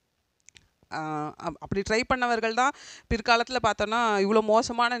 அப்படி ட்ரை பண்ணவர்கள் தான் பிற்காலத்தில் பார்த்தோன்னா இவ்வளோ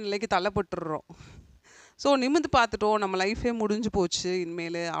மோசமான நிலைக்கு தள்ளப்பட்டுடுறோம். ஸோ நிமிர்ந்து பார்த்துட்டோம், நம்ம லைஃபே முடிஞ்சு போச்சு,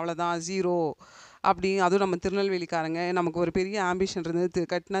 இனிமேல் அவ்வளோதான், ஜீரோ அப்படி. அதுவும் நம்ம திருநெல்வேலிக்காரங்க, நமக்கு ஒரு பெரிய ஆம்பிஷன் இருந்தது,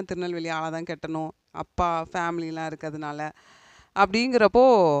 கட்டினா திருநெல்வேலி ஆளாக தான் கட்டணும், அப்பா ஃபேமிலிலாம் இருக்கிறதுனால, அப்படிங்கிறப்போ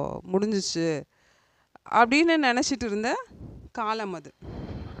முடிஞ்சிச்சு அப்படின்னு நினச்சிட்டு இருந்த காலம் அது.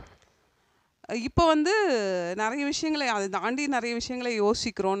 இப்போ வந்து நிறைய விஷயங்களை அதை தாண்டி நிறைய விஷயங்களை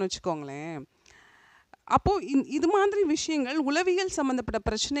யோசிக்கிறோன்னு வச்சுக்கோங்களேன். அப்போது இது மாதிரி விஷயங்கள், உளவியல் சம்மந்தப்பட்ட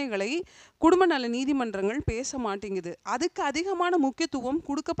பிரச்சனைகளை குடும்ப நல நீதிமன்றங்கள் பேச மாட்டேங்குது. அதுக்கு அதிகமான முக்கியத்துவம்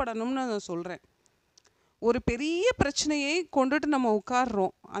கொடுக்கப்படணும்னு நான் சொல்கிறேன். ஒரு பெரிய பிரச்சனையை கொண்டுட்டு நம்ம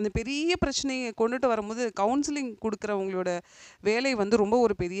உட்கார்றோம், அந்த பெரிய பிரச்சனையை கொண்டுட்டு வரும்போது கவுன்சிலிங் கொடுக்குறவங்களோட வேலை வந்து ரொம்ப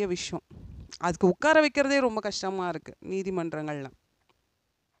ஒரு பெரிய விஷயம். அதுக்கு உட்கார வைக்கிறதே ரொம்ப கஷ்டமாக இருக்குது நீதிமன்றங்களில்.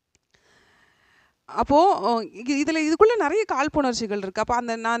 அப்போது இதுக்குள்ளே நிறைய காழ்ப்புணர்ச்சிகள் இருக்குது. அப்போ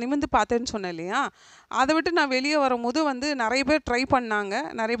அந்த நான் நிமிர்ந்து பார்த்தேன்னு சொன்னேன் இல்லையா, அதை விட்டு நான் வெளியே வரும்போது வந்து நிறைய பேர் ட்ரை பண்ணாங்க.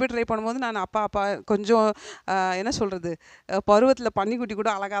 நிறைய பேர் ட்ரை பண்ணும்போது நான் அப்பா கொஞ்சம் என்ன சொல்கிறது, பருவத்தில் பன்னிக்குட்டி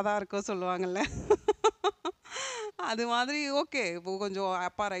கூட அழகாக தான் இருக்கும் சொல்லுவாங்கள்ல, அது மாதிரி ஓகே. இப்போ கொஞ்சம்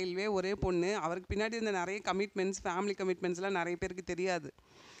அப்பா ரயில்வே, ஒரே பொண்ணு, அவருக்கு பின்னாடி இருந்த நிறைய கமிட்மெண்ட்ஸ், ஃபேமிலி கமிட்மெண்ட்ஸ்லாம் நிறைய பேருக்கு தெரியாது.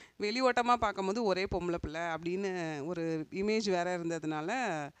 வெளி ஓட்டமாக பார்க்கும்போது ஒரே பொம்பளை பிள்ளை அப்படின்னு ஒரு இமேஜ் வேறு இருந்ததுனால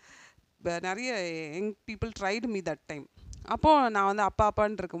நிறைய young people dried me that time. அப்போது நான் வந்து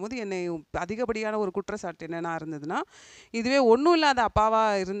அப்பான்னு இருக்கும்போது என்னை அதிகப்படியான ஒரு குற்றச்சாட்டு என்னென்னா இருந்ததுன்னா, இதுவே ஒன்றும் இல்லாத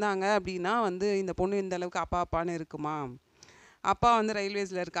அப்பாவாக இருந்தாங்க அப்படின்னா வந்து இந்த பொண்ணு இந்த அளவுக்கு அப்பான்னு இருக்குமா, அப்பா வந்து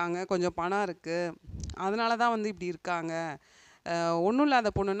ரயில்வேஸில் இருக்காங்க, கொஞ்சம் பணம் இருக்குது, அதனால தான் வந்து இப்படி இருக்காங்க, ஒன்றும்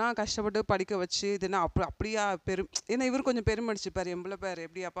இல்லாத பொண்ணுன்னா கஷ்டப்பட்டு படிக்க வச்சு இதுனா அப்படியா ஏன்னா இவர் கொஞ்சம் பெருமடிச்சுப்பார், எம்பளை பேர்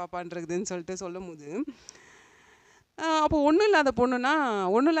எப்படி அப்பான்றதுன்னு சொல்லிட்டு சொல்லும் போது, அப்போ ஒன்றும் இல்லாத பொண்ணுன்னா,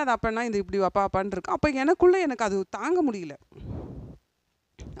 ஒன்றும் இல்லாத அப்பன்னா இது இப்படி அப்பான்னு இருக்கு. அப்போ எனக்குள்ளே எனக்கு அது தாங்க முடியல.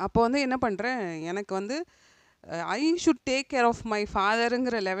 அப்போ வந்து என்ன பண்ணுறேன், எனக்கு வந்து I should take care of my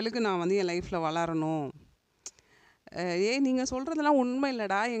ஃபாதருங்கிற லெவலுக்கு நான் வந்து என் லைஃப்பில் வளரணும். நீங்கள் சொல்கிறதெல்லாம் உண்மை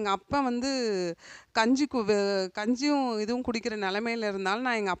இல்லைடா, எங்கள் அப்பா வந்து கஞ்சியும் இதுவும் குடிக்கிற நிலமையில இருந்தாலும்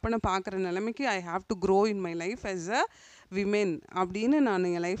நான் எங்கள் அப்பனை பார்க்குற நிலைமைக்கு I have to grow in my life as a women அப்படின்னு நான்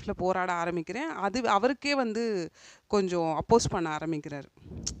என் லைஃப்பில் போராட ஆரம்பிக்கிறேன். அது அவருக்கே வந்து கொஞ்சம் அப்போஸ் பண்ண ஆரம்பிக்கிறார்.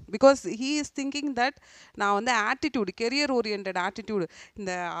 Because he is thinking that நான் வந்து ஆட்டிடியூடு, கெரியர் ஓரியன்ட் ஆட்டிடியூடு,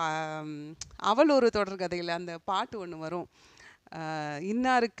 இந்த அவள் ஒரு தொடர்கதையில் அந்த பாட்டு ஒன்று வரும்,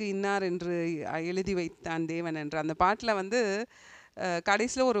 இன்னாருக்கு இன்னார் என்று எழுதி வைத்தான் தேவன் என்று, அந்த பாட்டில் வந்து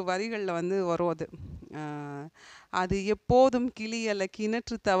கடைசியில் ஒரு வரிகளில் வந்து வரும் அது, அது எப்போதும் கிளியல்ல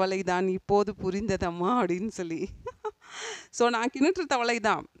கிணற்று தவளை தான் இப்போது புரிந்ததம்மா அப்படின்னு சொல்லி. ஸோ நான் கிணற்று தவளை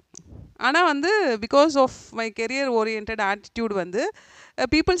தான், ஆனால் வந்து because of my career orient attitude வந்து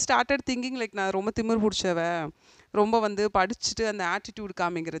பீப்புள் ஸ்டார்டட் திங்கிங் லைக் நான் ரொம்ப திமிர் பிடிச்சவ, ரொம்ப வந்து படிச்சுட்டு அந்த ஆட்டிடியூட்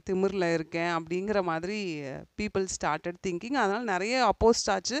காமிக்கிற திமிரில் இருக்கேன் அப்படிங்கிற மாதிரி பீப்புள் ஸ்டார்டட் திங்கிங். அதனால் நிறைய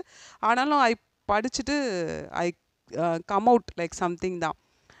அப்போஸ்ட் ஆச்சு. ஆனாலும் ஐ படிச்சுட்டு I come out like something தான்.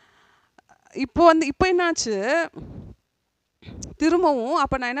 இப்போ என்னாச்சு திரும்பவும்,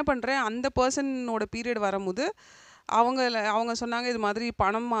 அப்போ நான் என்ன பண்ணுறேன், அந்த பர்சனோட பீரியட் வரும்போது அவங்க சொன்னாங்க இது மாதிரி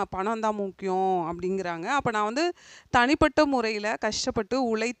பணம் தான் முக்கியம் அப்படிங்கிறாங்க. அப்போ நான் வந்து தனிப்பட்ட முறையில் கஷ்டப்பட்டு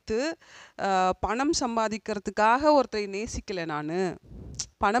உழைத்து பணம் சம்பாதிக்கிறதுக்காக ஒருத்தரை நேசிக்கலை. நான்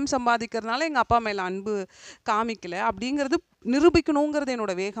பணம் சம்பாதிக்கிறதுனால எங்கள் அப்பா மேலே அன்பு காமிக்கலை அப்படிங்கிறது நிரூபிக்கணுங்கிறது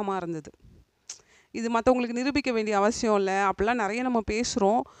என்னோட வேகமாக இருந்தது. இது மற்றவங்களுக்கு நிரூபிக்க வேண்டிய அவசியம் இல்லை, அப்படிலாம் நிறைய நம்ம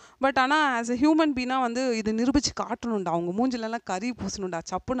பேசுகிறோம். பட் ஆனால் ஆஸ் எ ஹியூமன் பீனா வந்து இது நிரூபித்து காட்டணுண்டா, அவங்க மூஞ்சிலெல்லாம் கறி பூசணுண்டா,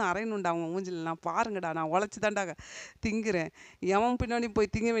 சப்புன்னு அரையணுண்டா, அவங்க மூஞ்சிலெல்லாம் பாருங்கடா நான் உழைச்சி தான்டா திங்குறேன், எவன் பின்னாடி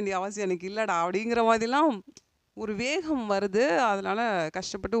போய் திங்க வேண்டிய அவசியம் எனக்கு இல்லைடா அப்படிங்கிற மாதிரிலாம் ஒரு வேகம் வருது. அதனால்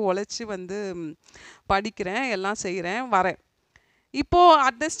கஷ்டப்பட்டு உழைச்சி வந்து படிக்கிறேன், எல்லாம் செய்கிறேன், வரேன். இப்போது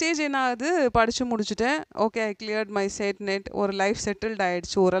அட் த ஸ்டேஜ் என்ன ஆகுது, படித்து முடிச்சுட்டேன். Okay, I cleared my set net, ஒரு லைஃப் செட்டில்ட்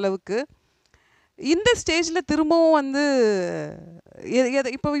ஆகிடுச்சு ஓரளவுக்கு. இந்த ஸ்டேஜில் திரும்பவும் வந்து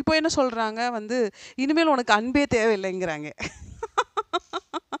இப்போ என்ன சொல்கிறாங்க வந்து, இனிமேல் உனக்கு அன்பே தேவையில்லைங்கிறாங்க.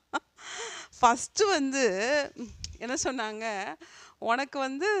 ஃபஸ்ட்டு வந்து என்ன சொன்னாங்க, உனக்கு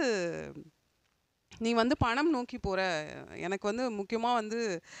வந்து நீ வந்து பணம் நோக்கி போகிற, எனக்கு வந்து முக்கியமாக வந்து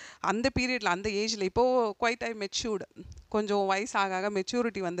அந்த பீரியடில் அந்த ஏஜில் இப்போது குவைட் ஐ மெச்சூர்டு, கொஞ்சம் வயசாக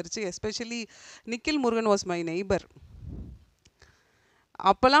மெச்சூரிட்டி வந்துருச்சு. Especially Nikhil Murugan was my neighbour.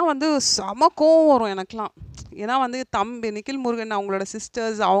 அப்போல்லாம் வந்து செம கோவம் வரும் எனக்கெலாம். ஏன்னா வந்து நிக்கில் முருகன் அவங்களோட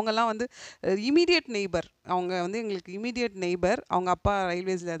சிஸ்டர்ஸ் அவங்கெல்லாம் வந்து இமீடியட் நெய்பர். அவங்க வந்து எங்களுக்கு இமீடியட் நெய்பர். அவங்க அப்பா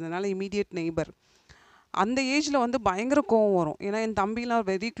ரயில்வேஸில் இருந்ததுனால இமீடியட் நெய்பர். அந்த ஏஜில் வந்து பயங்கர கோவம் வரும். ஏன்னா என் தம்பிலாம்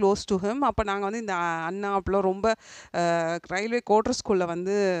வெரி க்ளோஸ் டு ஹிம். அப்போ நாங்கள் வந்து இந்த அண்ணா அப்போலாம் ரொம்ப ரயில்வே குவார்ட்டர்ஸ்குள்ளே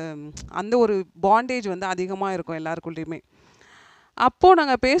வந்து அந்த ஒரு பாண்டேஜ் வந்து அதிகமாக இருக்கும் எல்லாருக்குள்ளேயுமே. அப்போது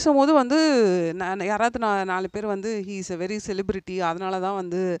நாங்கள் பேசும்போது வந்து யாராவது 4 பேர் வந்து he is a very celebrity, அதனால தான்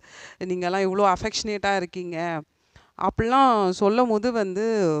வந்து நீங்கள்லாம் இவ்வளோ அஃபெக்ஷனேட்டாக இருக்கீங்க அப்படிலாம் சொல்லும் போது வந்து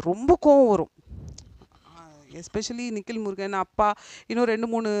ரொம்ப கோவம் வரும். எஸ்பெஷலி நிக்கில் முருகன் அப்பா, இன்னும்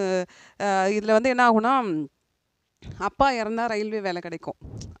 2-3 இதில் வந்து என்ன ஆகுனா, அப்பா இறந்தா ரயில்வே வேலை கிடைக்கும்.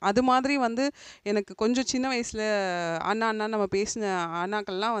 அது மாதிரி வந்து எனக்கு கொஞ்சம் சின்ன வயசில் அண்ணா நம்ம பேசின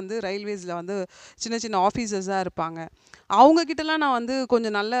அண்ணாக்கள்லாம் வந்து ரயில்வேஸில் வந்து சின்ன சின்ன ஆஃபீஸர்ஸாக இருப்பாங்க. அவங்கக்கிட்டலாம் நான் வந்து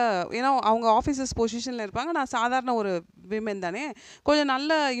கொஞ்சம் நல்ல, ஏன்னா அவங்க ஆஃபீஸர்ஸ் பொசிஷனில் இருப்பாங்க, நான் சாதாரண ஒரு விமென் தானே, கொஞ்சம்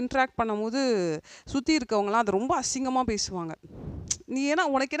நல்ல இன்ட்ராக்ட் பண்ணும்போது சுற்றி இருக்கவங்களாம் அது ரொம்ப அசிங்கமாக பேசுவாங்க. நீ ஏன்னா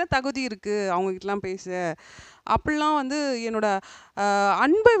உனக்கு என்ன தகுதி இருக்குது அவங்கக்கிட்டலாம் பேச, அப்படிலாம் வந்து என்னோடய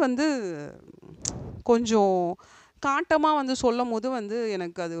அன்பை வந்து கொஞ்சம் காட்டமாக வந்து சொல்லும் போது வந்து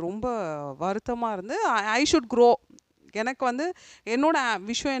எனக்கு அது ரொம்ப வருத்தமாக இருந்து, ஐ ஷுட் க்ரோ. எனக்கு வந்து என்னோட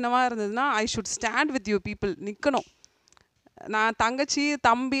விஷயம் என்னவாக இருந்ததுன்னா, I should stand with you people, நிற்கணும். நான் தங்கச்சி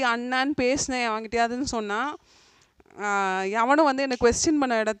தம்பி அண்ணான்னு பேசினேன் அவங்ககிட்டயாதுன்னு சொன்னால், எவனும் வந்து என்னை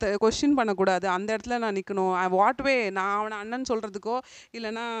கொஸ்டின் பண்ணக்கூடாது. அந்த இடத்துல நான் நிற்கணும். வாட் வே, நான் அவனை அண்ணன் சொல்கிறதுக்கோ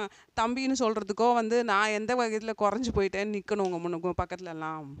இல்லைனா தம்பின்னு சொல்கிறதுக்கோ வந்து நான் எந்த வகையில் குறைஞ்சி போயிட்டேன்னு நிற்கணும் உங்கள்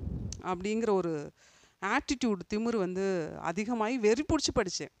பக்கத்துலலாம் அப்படிங்கிற ஒரு ஆட்டிடியூட் திமிரு வந்து அதிகமாகி வெறி பிடிச்சி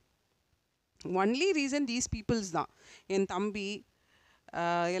படித்தேன். ஒன்லி ரீசன் தீஸ் பீப்புள்ஸ் தான், என் தம்பி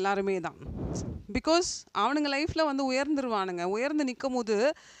எல்லாருமே தான். பிகாஸ் அவனுங்க லைஃப்பில் வந்து உயர்ந்து நிற்கும் போது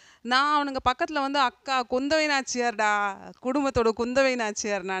நான் அவனுங்க பக்கத்தில் வந்து அக்கா குந்தவை நாச்சியார்டா, குடும்பத்தோட குந்தவை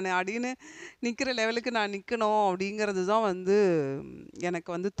நாச்சியார் நான் அப்படின்னு நிற்கிற லெவலுக்கு நான் நிற்கணும் அப்படிங்கிறது தான் வந்து எனக்கு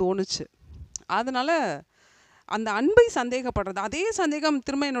வந்து தோணுச்சு. அதனால் அந்த அன்பை சந்தேகப்படுறது, அதே சந்தேகம்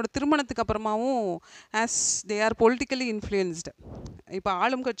திரும்ப என்னோடய திருமணத்துக்கு அப்புறமாவும் as they are politically influenced. இப்போ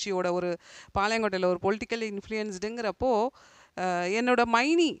ஆளும் கட்சியோட ஒரு பாளையங்கோட்டையில் ஒரு பொலிட்டிக்கலி இன்ஃப்ளூயன்ஸ்டுங்கிறப்போ என்னோட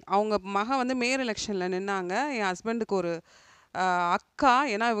மைனி அவங்க மகன் வந்து மேயர் எலெக்ஷனில் நின்னாங்க. என் ஹஸ்பண்டுக்கு ஒரு அக்கா,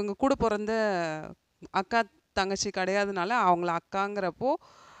 ஏன்னா இவங்க கூட பிறந்த அக்கா தங்கச்சி கிடையாதுனால அவங்கள அக்காங்கிறப்போ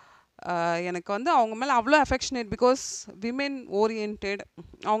எனக்கு வந்து அவங்க மேலே அவ்வளோ அஃபெக்ஷனேட். பிகாஸ் விமென் ஓரியன்டட்,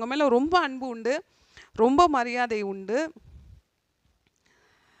 அவங்க மேலே ரொம்ப அன்பு உண்டு, ரொம்ப மரியாதை உண்டு.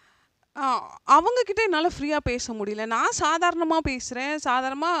 அவங்கக்கிட்ட என்னால் ஃப்ரீயாக பேச முடியல. நான் சாதாரணமாக பேசுகிறேன்,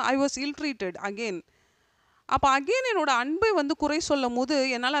 சாதாரணமாக I was ill treated again. அப்போ அகெயின் என்னோடய அன்பை வந்து குறை சொல்லும் போது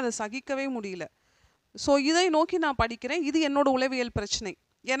என்னால் அதை சகிக்கவே முடியல. ஸோ இதை நோக்கி நான் படிக்கிறேன். இது என்னோடய உளவியல் பிரச்சனை,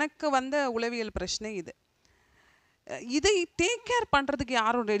 எனக்கு வந்த உளவியல் பிரச்சனை இது. இதை டேக் கேர் பண்ணுறதுக்கு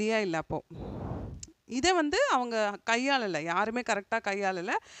யாரும் ரெடியாக இல்லை. அப்போது இதை வந்து அவங்க கையாளலை, யாருமே கரெக்டாக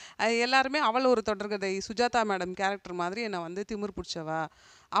கையாளலை. எல்லாருமே அவள் ஒரு தொடர்கதை சுஜாதா மேடம் கேரக்டர் மாதிரி என்னை வந்து திமிர் பிடிச்சவா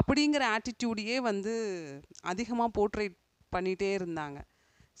அப்படிங்கிற ஆட்டிடியூடையே வந்து அதிகமாக போர்ட்ரேட் பண்ணிகிட்டே இருந்தாங்க.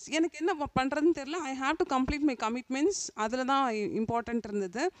 எனக்கு என்ன பண்ணுறதுன்னு தெரியல. I have to complete my commitments, அதில் தான் இம்பார்ட்டண்ட்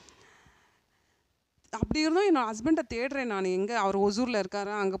இருந்தது. அப்படி இருந்தும் என்னோடய ஹஸ்பண்டை தேடுறேன் நான், எங்கே அவர் ஒசூரில்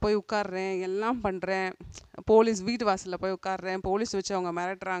இருக்காரு, அங்கே போய் உட்காடுறேன், எல்லாம் பண்ணுறேன். போலீஸ் வீட்டு வாசலில் போய் உட்காடுறேன், போலீஸ் வச்சு அவங்க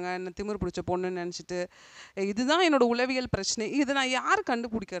மிரட்டுறாங்க, என்ன திமிர் பிடிச்ச பொண்ணுன்னு நினச்சிட்டு. இதுதான் என்னோடய உளவியல் பிரச்சனை. இதை நான் யார்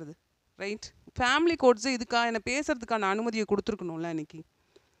கண்டுபிடிக்கிறது? ரைட், ஃபேமிலி கோர்ட்ஸு இதுக்காக என்னை பேசுகிறதுக்கான அனுமதியை கொடுத்துருக்கணும்ல. அன்றைக்கி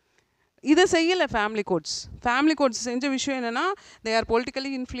இதை செய்யலை ஃபேமிலி கோட்ஸ் செஞ்ச விஷயம் என்னென்னா, தே ஆர்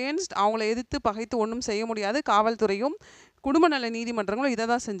பொலிட்டிக்கலி இன்ஃப்ளூயன்ஸ்ட். அவங்கள எதிர்த்து பகைத்து ஒன்றும் செய்ய முடியாது. காவல்துறையும் குடும்ப நல நீதிமன்றங்களும் இதை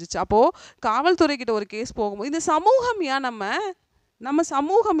தான் செஞ்சுச்சு. அப்போது காவல்துறைக்கிட்ட ஒரு கேஸ் போகும்போது, இந்த சமூகம் ஏன் நம்ம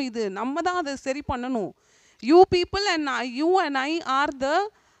சமூகம் இது, நம்ம தான் அதை சரி பண்ணணும். You people and you and I R the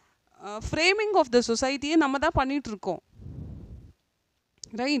framing of the சொசைட்டியை நம்ம தான் பண்ணிகிட்ருக்கோம்,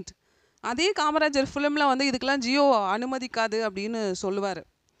 ரைட்? அதே காமராஜர் ஃபிலிமில் வந்து இதுக்கெல்லாம் ஜியோ அனுமதிக்காது அப்படின்னு சொல்லுவார்.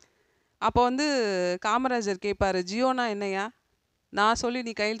 அப்போ வந்து காமராஜர் கேட்பார், ஜியோனா என்னையா, நான் சொல்லி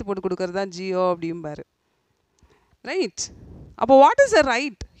நீ கையெழுத்து போட்டு கொடுக்கறது தான் ஜியோ அப்படிம்பாரு, ரைட்? அப்போ what is a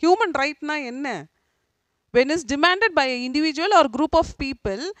right? Human ரைட்னா என்ன? when is demanded by an individual or group of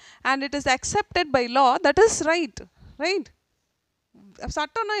people and it is accepted by law, that is right.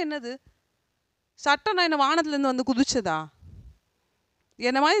 சட்டம்னா என்னது? சட்டம்னா என்ன வானத்துலேருந்து வந்து குதிச்சதா?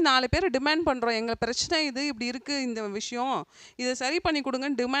 என்ன மாதிரி 4 பேர் டிமாண்ட் பண்ணுறோம், எங்கள் பிரச்சனை இது, இப்படி இருக்குது இந்த விஷயம், இதை சரி பண்ணி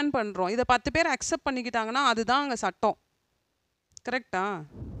கொடுங்கன்னு டிமாண்ட் பண்ணுறோம். இதை 10 பேர் அக்செப்ட் பண்ணிக்கிட்டாங்கன்னா அதுதான் அங்கே சட்டம், கரெக்டா?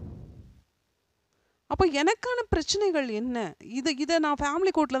 அப்போ எனக்கான பிரச்சனைகள் என்ன? இதை நான்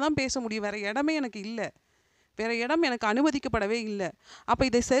ஃபேமிலி கோர்ட்டில் தான் பேச முடியும், வேறு இடமே எனக்கு இல்லை, வேறு இடம் எனக்கு அனுமதிக்கப்படவே இல்லை. அப்போ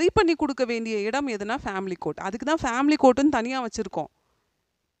இதை சரி பண்ணி கொடுக்க வேண்டிய இடம் எதுனா ஃபேமிலி கோர்ட். அதுக்கு தான் ஃபேமிலி கோர்ட்டுன்னு தனியாக வச்சுருக்கோம்.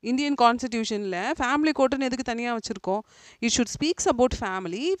 இந்தியன் கான்ஸ்டிடியூஷனில் ஃபேமிலி கோர்ட்டுன்னு எதுக்கு தனியாக வச்சுருக்கோம்? It should speaks about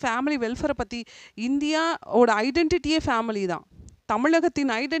family வெல்ஃபேரை பற்றி. இந்தியாவோட ஐடென்டிட்டியே ஃபேமிலி தான்,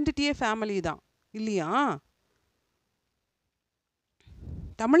 தமிழகத்தின் ஐடென்டிட்டியே ஃபேமிலி தான், இல்லையா?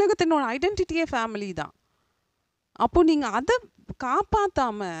 தமிழகத்தினோட ஐடென்டிட்டியே ஃபேமிலி தான். அப்போது நீங்கள் அதை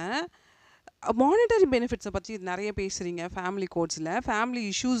காப்பாற்றாமல் மானிட்டரி பெனிஃபிட்ஸை பற்றி நிறைய பேசுகிறீங்க ஃபேமிலி கோர்ட்ஸில். ஃபேமிலி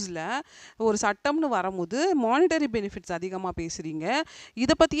இஷ்யூஸில் ஒரு சட்டம்னு வரும்போது மானிட்டரி பெனிஃபிட்ஸ் அதிகமாக பேசுகிறீங்க.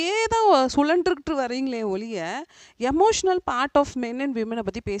 இதை பற்றியே தான் சுழன்றுக்கிட்டு வரீங்களே ஒழிய emotional part of men and விமனை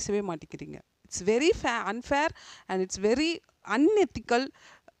பற்றி பேசவே மாட்டேங்கிறீங்க. It's very unfair and it's very unethical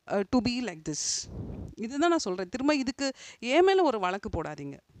to be like this. இதுதான் நான் சொல்கிறேன். திரும்ப இதுக்கு ஏன் மேலே ஒரு வழக்கு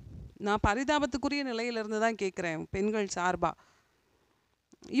போடாதீங்க. நான் பரிதாபத்துக்குரிய நிலையிலிருந்து தான் கேட்குறேன் பெண்கள் சார்பாக.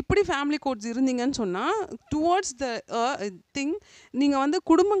 இப்படி ஃபேமிலி கோர்ட்ஸ் இருந்தீங்கன்னு சொன்னால் டுவோர்ட்ஸ் த திங் நீங்கள் வந்து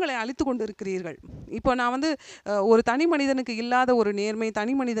குடும்பங்களை அழித்து கொண்டு இருக்கிறீர்கள். இப்போ நான் வந்து ஒரு தனி மனிதனுக்கு இல்லாத ஒரு நேர்மை,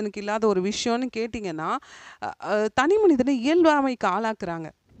 தனி மனிதனுக்கு இல்லாத ஒரு விஷயம்னு கேட்டிங்கன்னா தனி மனிதனை இயல்பாமைக்கு ஆளாக்குறாங்க.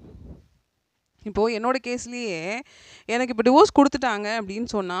 இப்போது என்னோடய கேஸ்லேயே எனக்கு இப்போ டிவோர்ஸ் கொடுத்துட்டாங்க அப்படின்னு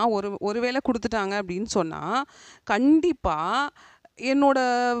சொன்னால், ஒருவேளை கொடுத்துட்டாங்க அப்படின்னு சொன்னால் கண்டிப்பாக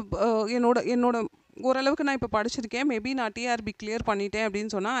என்னோட ஓரளவுக்கு நான் இப்போ படிச்சிருக்கேன், மேபி நான் டிஆர்பி கிளியர் பண்ணிட்டேன்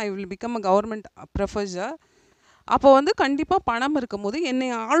அப்படின்னு சொன்னால் I will become a government professor. அப்போ வந்து கண்டிப்பாக பணம் இருக்கும் போது என்னை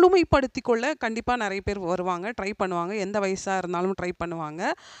ஆளுமைப்படுத்தி கொள்ள கண்டிப்பாக நிறைய பேர் வருவாங்க, ட்ரை பண்ணுவாங்க, எந்த வயசாக இருந்தாலும் ட்ரை பண்ணுவாங்க.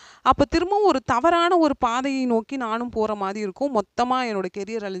 அப்போ திரும்பவும் ஒரு தவறான ஒரு பாதையை நோக்கி நானும் போகிற மாதிரி இருக்கும். மொத்தமாக என்னோடய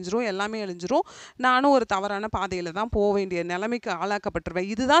கெரியர் அழிஞ்சிரும், எல்லாமே அழிஞ்சிரும். நானும் ஒரு தவறான பாதையில் தான் போக வேண்டிய நிலைமைக்கு ஆளாக்கப்பட்டுருவேன்.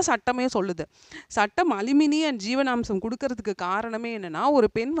 இதுதான் சட்டமே சொல்லுது. சட்டம் அலுமினி அண்ட் ஜீவனாம்சம் கொடுக்கறதுக்கு காரணமே என்னென்னா, ஒரு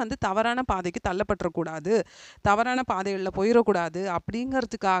பெண் வந்து தவறான பாதைக்கு தள்ளப்பட்டுறக்கூடாது, தவறான பாதைகளில் போயிடக்கூடாது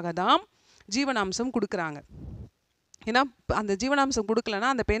அப்படிங்கிறதுக்காக தான் ஜீவனாம்சம் கொடுக்குறாங்க. ஏன்னா அந்த ஜீவனாம்சம் கொடுக்கலன்னா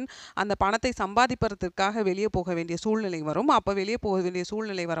அந்த பெண் அந்த பணத்தை சம்பாதிப்பதற்காக வெளியே போக வேண்டிய சூழ்நிலை வரும். அப்போ வெளியே போக வேண்டிய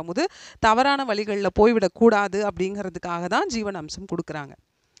சூழ்நிலை வரும்போது தவறான வழிகளில் போய்விடக்கூடாது அப்படிங்கிறதுக்காக தான் ஜீவனாம்சம் கொடுக்குறாங்க.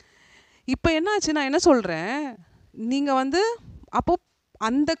 இப்போ என்னாச்சு, நான் என்ன சொல்கிறேன், நீங்கள் வந்து அப்போ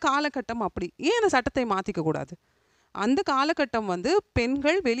அந்த காலகட்டம் அப்படி ஏன் அந்த சட்டத்தை மாற்றிக்கக்கூடாது? அந்த காலகட்டம் வந்து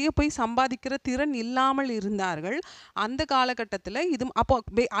பெண்கள் வெளியே போய் சம்பாதிக்கிற திறன் இல்லாமல் இருந்தார்கள். அந்த காலகட்டத்தில் இது அப்போ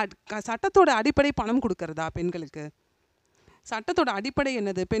சட்டத்தோட அடிப்படை பணம் கொடுக்கறதா பெண்களுக்கு? சட்டத்தோட அடிப்படை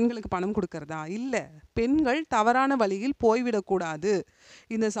என்னது? பெண்களுக்கு பணம் கொடுக்கறதா? இல்லை. பெண்கள் தவறான வழியில் போய்விடக்கூடாது,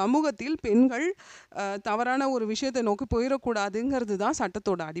 இந்த சமூகத்தில் பெண்கள் தவறான ஒரு விஷயத்தை நோக்கி போயிடக்கூடாதுங்கிறது தான்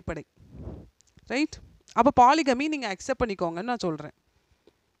சட்டத்தோட அடிப்படை, ரைட்? அப்போ பாலிகமி நீங்கள் அக்செப்ட் பண்ணிக்கோங்கன்னு நான் சொல்கிறேன்.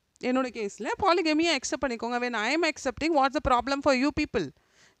 என்னோட கேஸில் பாலிகமியை அக்செப்ட் பண்ணிக்கோங்க. when I am accepting, what's the problem for you people?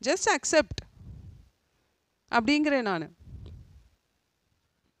 just accept அப்படிங்கிறேன் நான்.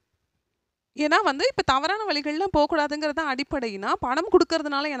 ஏன்னா வந்து இப்போ தவறான வழிகள்லாம் போகக்கூடாதுங்கிறது தான் அடிப்படைனா, பணம்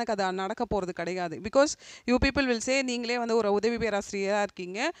கொடுக்கறதுனால எனக்கு அது நடக்க போகிறது கிடையாது. Because you people will say, நீங்களே வந்து ஒரு உதவி பேராசிரியராக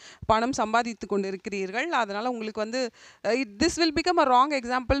இருக்கீங்க, பணம் சம்பாதித்து கொண்டு இருக்கிறீர்கள், அதனால் உங்களுக்கு வந்து this will become a wrong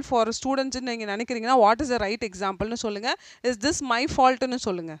example for ஸ்டூடெண்ட்ஸ்ன்னு நீங்கள் நினைக்கிறீங்கன்னா, வாட் இஸ் அ ரைட் எக்ஸாம்பிள்னு சொல்லுங்கள். இஸ் திஸ் மை ஃபால்ட்டுன்னு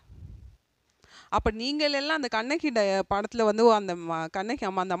சொல்லுங்கள். அப்போ நீங்கள் எல்லாம் அந்த கண்ணகி படத்தில் வந்து அந்த கண்ணகி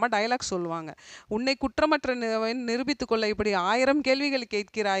அம்மா அந்த அம்மா டைலாக் சொல்லுவாங்க, உன்னை குற்றமற்ற நிரூபித்து கொள்ள இப்படி 1000 கேள்விகள்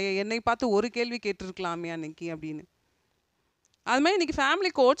கேட்கிறாயே, என்னை பார்த்து ஒரு கேள்வி கேட்டிருக்கலாமே அன்னைக்கு அப்படின்னு. அதுமாதிரி இன்றைக்கி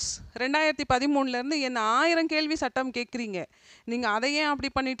ஃபேமிலி கோர்ட்ஸ் 2013 என்ன 1000 கேள்வி சட்டம் கேட்குறீங்க. நீங்கள் அதை ஏன்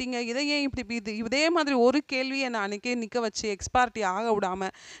அப்படி பண்ணிட்டீங்க, இதை ஏன் இப்படி இதே மாதிரி ஒரு கேள்வி என்னை அன்றைக்கே நிற்க வச்சு எக்ஸ்பார்ட்டி ஆக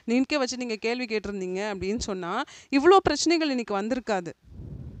விடாமல் நிற்க வச்சு நீங்கள் கேள்வி கேட்டிருந்தீங்க அப்படின்னு சொன்னால் இவ்வளோ பிரச்சனைகள் இன்றைக்கி வந்திருக்காது.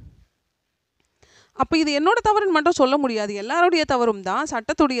 அப்போ இது என்னோட தவறுன்னு மட்டும் சொல்ல முடியாது, எல்லாருடைய தவறும் தான்,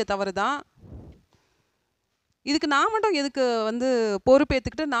 சட்டத்துடைய தவறு தான். இதுக்கு நான் மட்டும் எதுக்கு வந்து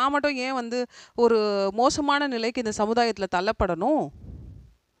பொறுப்பேற்றுக்கிட்டு நான் மட்டும் ஏன் வந்து ஒரு மோசமான நிலைக்கு இந்த சமுதாயத்தில் தள்ளப்படணும்?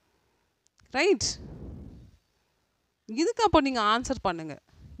 ரைட்? இதுக்கு அப்போ நீங்கள் ஆன்சர் பண்ணுங்க.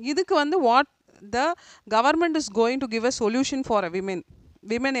 இதுக்கு வந்து what the government is going to give a solution for a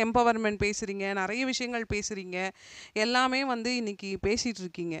women empowerment பேசுகிறீங்க, நிறைய விஷயங்கள் பேசுகிறீங்க, எல்லாமே வந்து இன்றைக்கி பேசிகிட்டு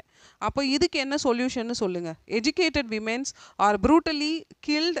இருக்கீங்க. அப்போ இதுக்கு என்ன சொல்யூஷன்னு சொல்லுங்கள். Educated women's R brutally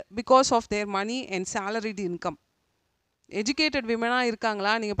guilt because of their money and salaried income. Educated விமனாக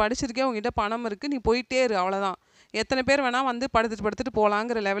இருக்காங்களா, நீங்கள் படிச்சிருக்கே, உங்ககிட்ட பணம் இருக்குது, நீ போயிட்டே இரு, அவ்வளோதான். எத்தனை பேர் வேணால் வந்து படுத்துட்டு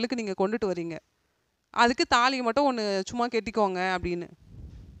போகலாங்கிற லெவலுக்கு நீங்கள் கொண்டுட்டு வரீங்க. அதுக்கு தாலியை மட்டும் ஒன்று சும்மா கெட்டிக்கோங்க அப்படின்னு.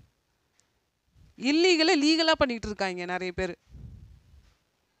 இல்லீகலை லீகலாக பண்ணிகிட்டு இருக்காங்க நிறைய பேர்.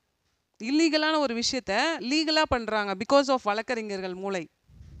 இல்லீகலான ஒரு விஷயத்த லீகலாக பண்ணுறாங்க பிகாஸ் ஆஃப் வழக்கறிஞர்கள் மூளை.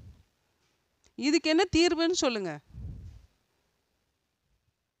 இதுக்கு என்ன தீர்வுன்னு சொல்லுங்கள்.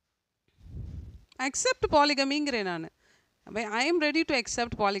 அக்செப்ட் பாலிகமிங்கிறேன் நான். I am ready to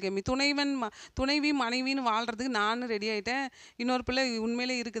accept polygamy. துணைவி மனைவின்னு வாழ்கிறதுக்கு நான் ரெடி ஆகிட்டேன். இன்னொரு பிள்ளை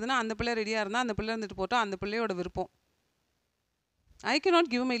உண்மையிலே இருக்குதுன்னா அந்த பிள்ளை ரெடியாக இருந்தால் அந்த பிள்ளை இருந்துட்டு போட்டோம், அந்த பிள்ளையோட விருப்பம். I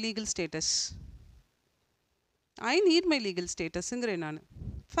cannot give my legal status. I need my legal ஸ்டேட்டஸுங்கிறேன் நான்.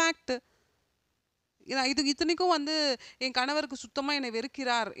 ஃபேக்ட். இது இத்தனைக்கும் வந்து என் கணவருக்கு சுத்தமாக என்னை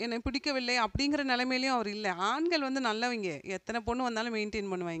வெறுக்கிறார், என்னை பிடிக்கவில்லை அப்படிங்கிற நிலைமையிலையும் அவர் இல்லை. ஆண்கள் வந்து நல்லவங்க, எத்தனை பொண்ணு வந்தாலும் மெயின்டைன்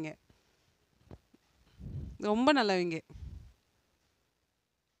பண்ணுவாங்க, ரொம்ப நல்லவங்க.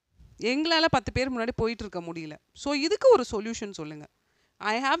 எங்களால் 10 பேர் முன்னாடி போயிட்டு இருக்க முடியல. ஸோ இதுக்கு ஒரு சொல்யூஷன் சொல்லுங்கள்.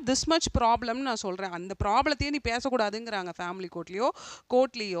 ஐ ஹாவ் திஸ் மச் ப்ராப்ளம்னு நான் சொல்கிறேன். அந்த ப்ராப்ளத்தையே நீ பேசக்கூடாதுங்கிறாங்க ஃபேமிலி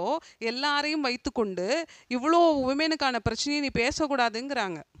கோர்ட்லேயோ எல்லாரையும் வைத்துக்கொண்டு இவ்வளோ உமனுக்கான பிரச்சனையை நீ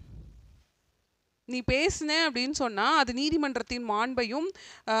பேசக்கூடாதுங்கிறாங்க. நீ பேசுன அப்படின்னு சொன்னால் அது நீதிமன்றத்தின் மாண்பையும்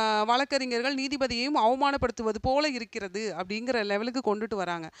வழக்கறிஞர்கள் நீதிபதியையும் அவமானப்படுத்துவது போல இருக்கிறது அப்படிங்கிற லெவலுக்கு கொண்டுட்டு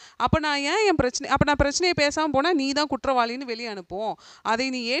வராங்க. அப்போ நான் ஏன் பிரச்சனையை பேசாமல் போனால் நீ தான் குற்றவாளின்னு வெளியே அனுப்போம், அதை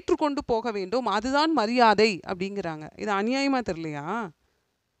நீ ஏற்றுக்கொண்டு போக வேண்டும், அதுதான் மரியாதை அப்படிங்கிறாங்க. இது அநியாயமாக தெரியலையா?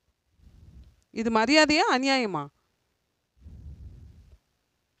 இது மரியாதையா அநியாயமா?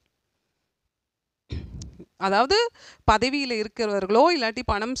 அதாவது பதவியில் இருக்கிறவர்களோ இல்லாட்டி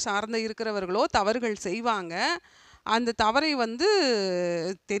பணம் சார்ந்த இருக்கிறவர்களோ தவறுகள் செய்வாங்க. அந்த தவறை வந்து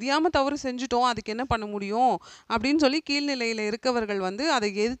தெரியாமல் தவறு செஞ்சுட்டோம், அதுக்கு என்ன பண்ண முடியும் அப்படின்னு சொல்லி கீழ்நிலையில் இருக்கவர்கள் வந்து அதை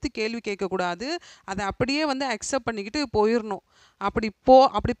எதிர்த்து கேள்வி கேட்கக்கூடாது, அதை அப்படியே வந்து அக்செப்ட் பண்ணிக்கிட்டு போயிடணும்.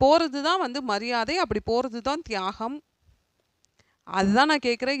 அப்படி போகிறது தான் வந்து மரியாதை, அப்படி போகிறது தான் தியாகம். அதுதான் நான்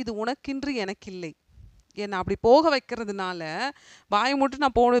கேட்குறேன். இது உனக்கின்றி எனக்கில்லை. என்னை அப்படி போக வைக்கிறதுனால வாயை மட்டும்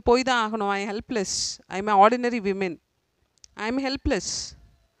நான் போய் தான் ஆகணும். I am helpless. I am ordinary women. I am helpless.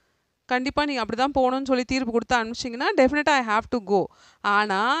 கண்டிப்பாக நீங்கள் அப்படி தான் போகணும்னு சொல்லி தீர்ப்பு கொடுத்து அனுப்பிச்சிங்கன்னா டெஃபினட்டாக ஐ ஹாவ் டு கோ.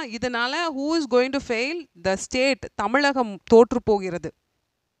 ஆனால் இதனால் who is going to fail? The state. தமிழகம் தோற்று போகிறது.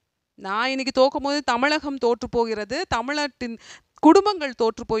 நான் இன்னைக்கு தோக்கும் போது தமிழகம் தோற்று போகிறது, தமிழத்தின் குடும்பங்கள்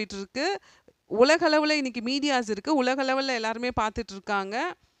தோற்று போயிட்டு இருக்கு. உலகளவில் இன்னைக்கு மீடியாஸ் இருக்குது, உலகளவில் எல்லாருமே பார்த்துட்டு இருக்காங்க.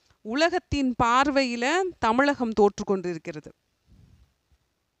 உலகத்தின் பார்வையில் தமிழகம் தோற்று கொண்டு இருக்கிறது.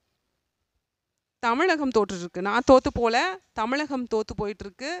 தமிழகம் தோற்றுருக்கு. நான் தோற்று போல, தமிழகம் தோற்று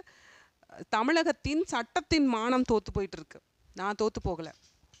போயிட்டுருக்கு. தமிழகத்தின் சட்டத்தின் மானம் தோற்று போயிட்டுருக்கு. நான் தோற்று போகலை.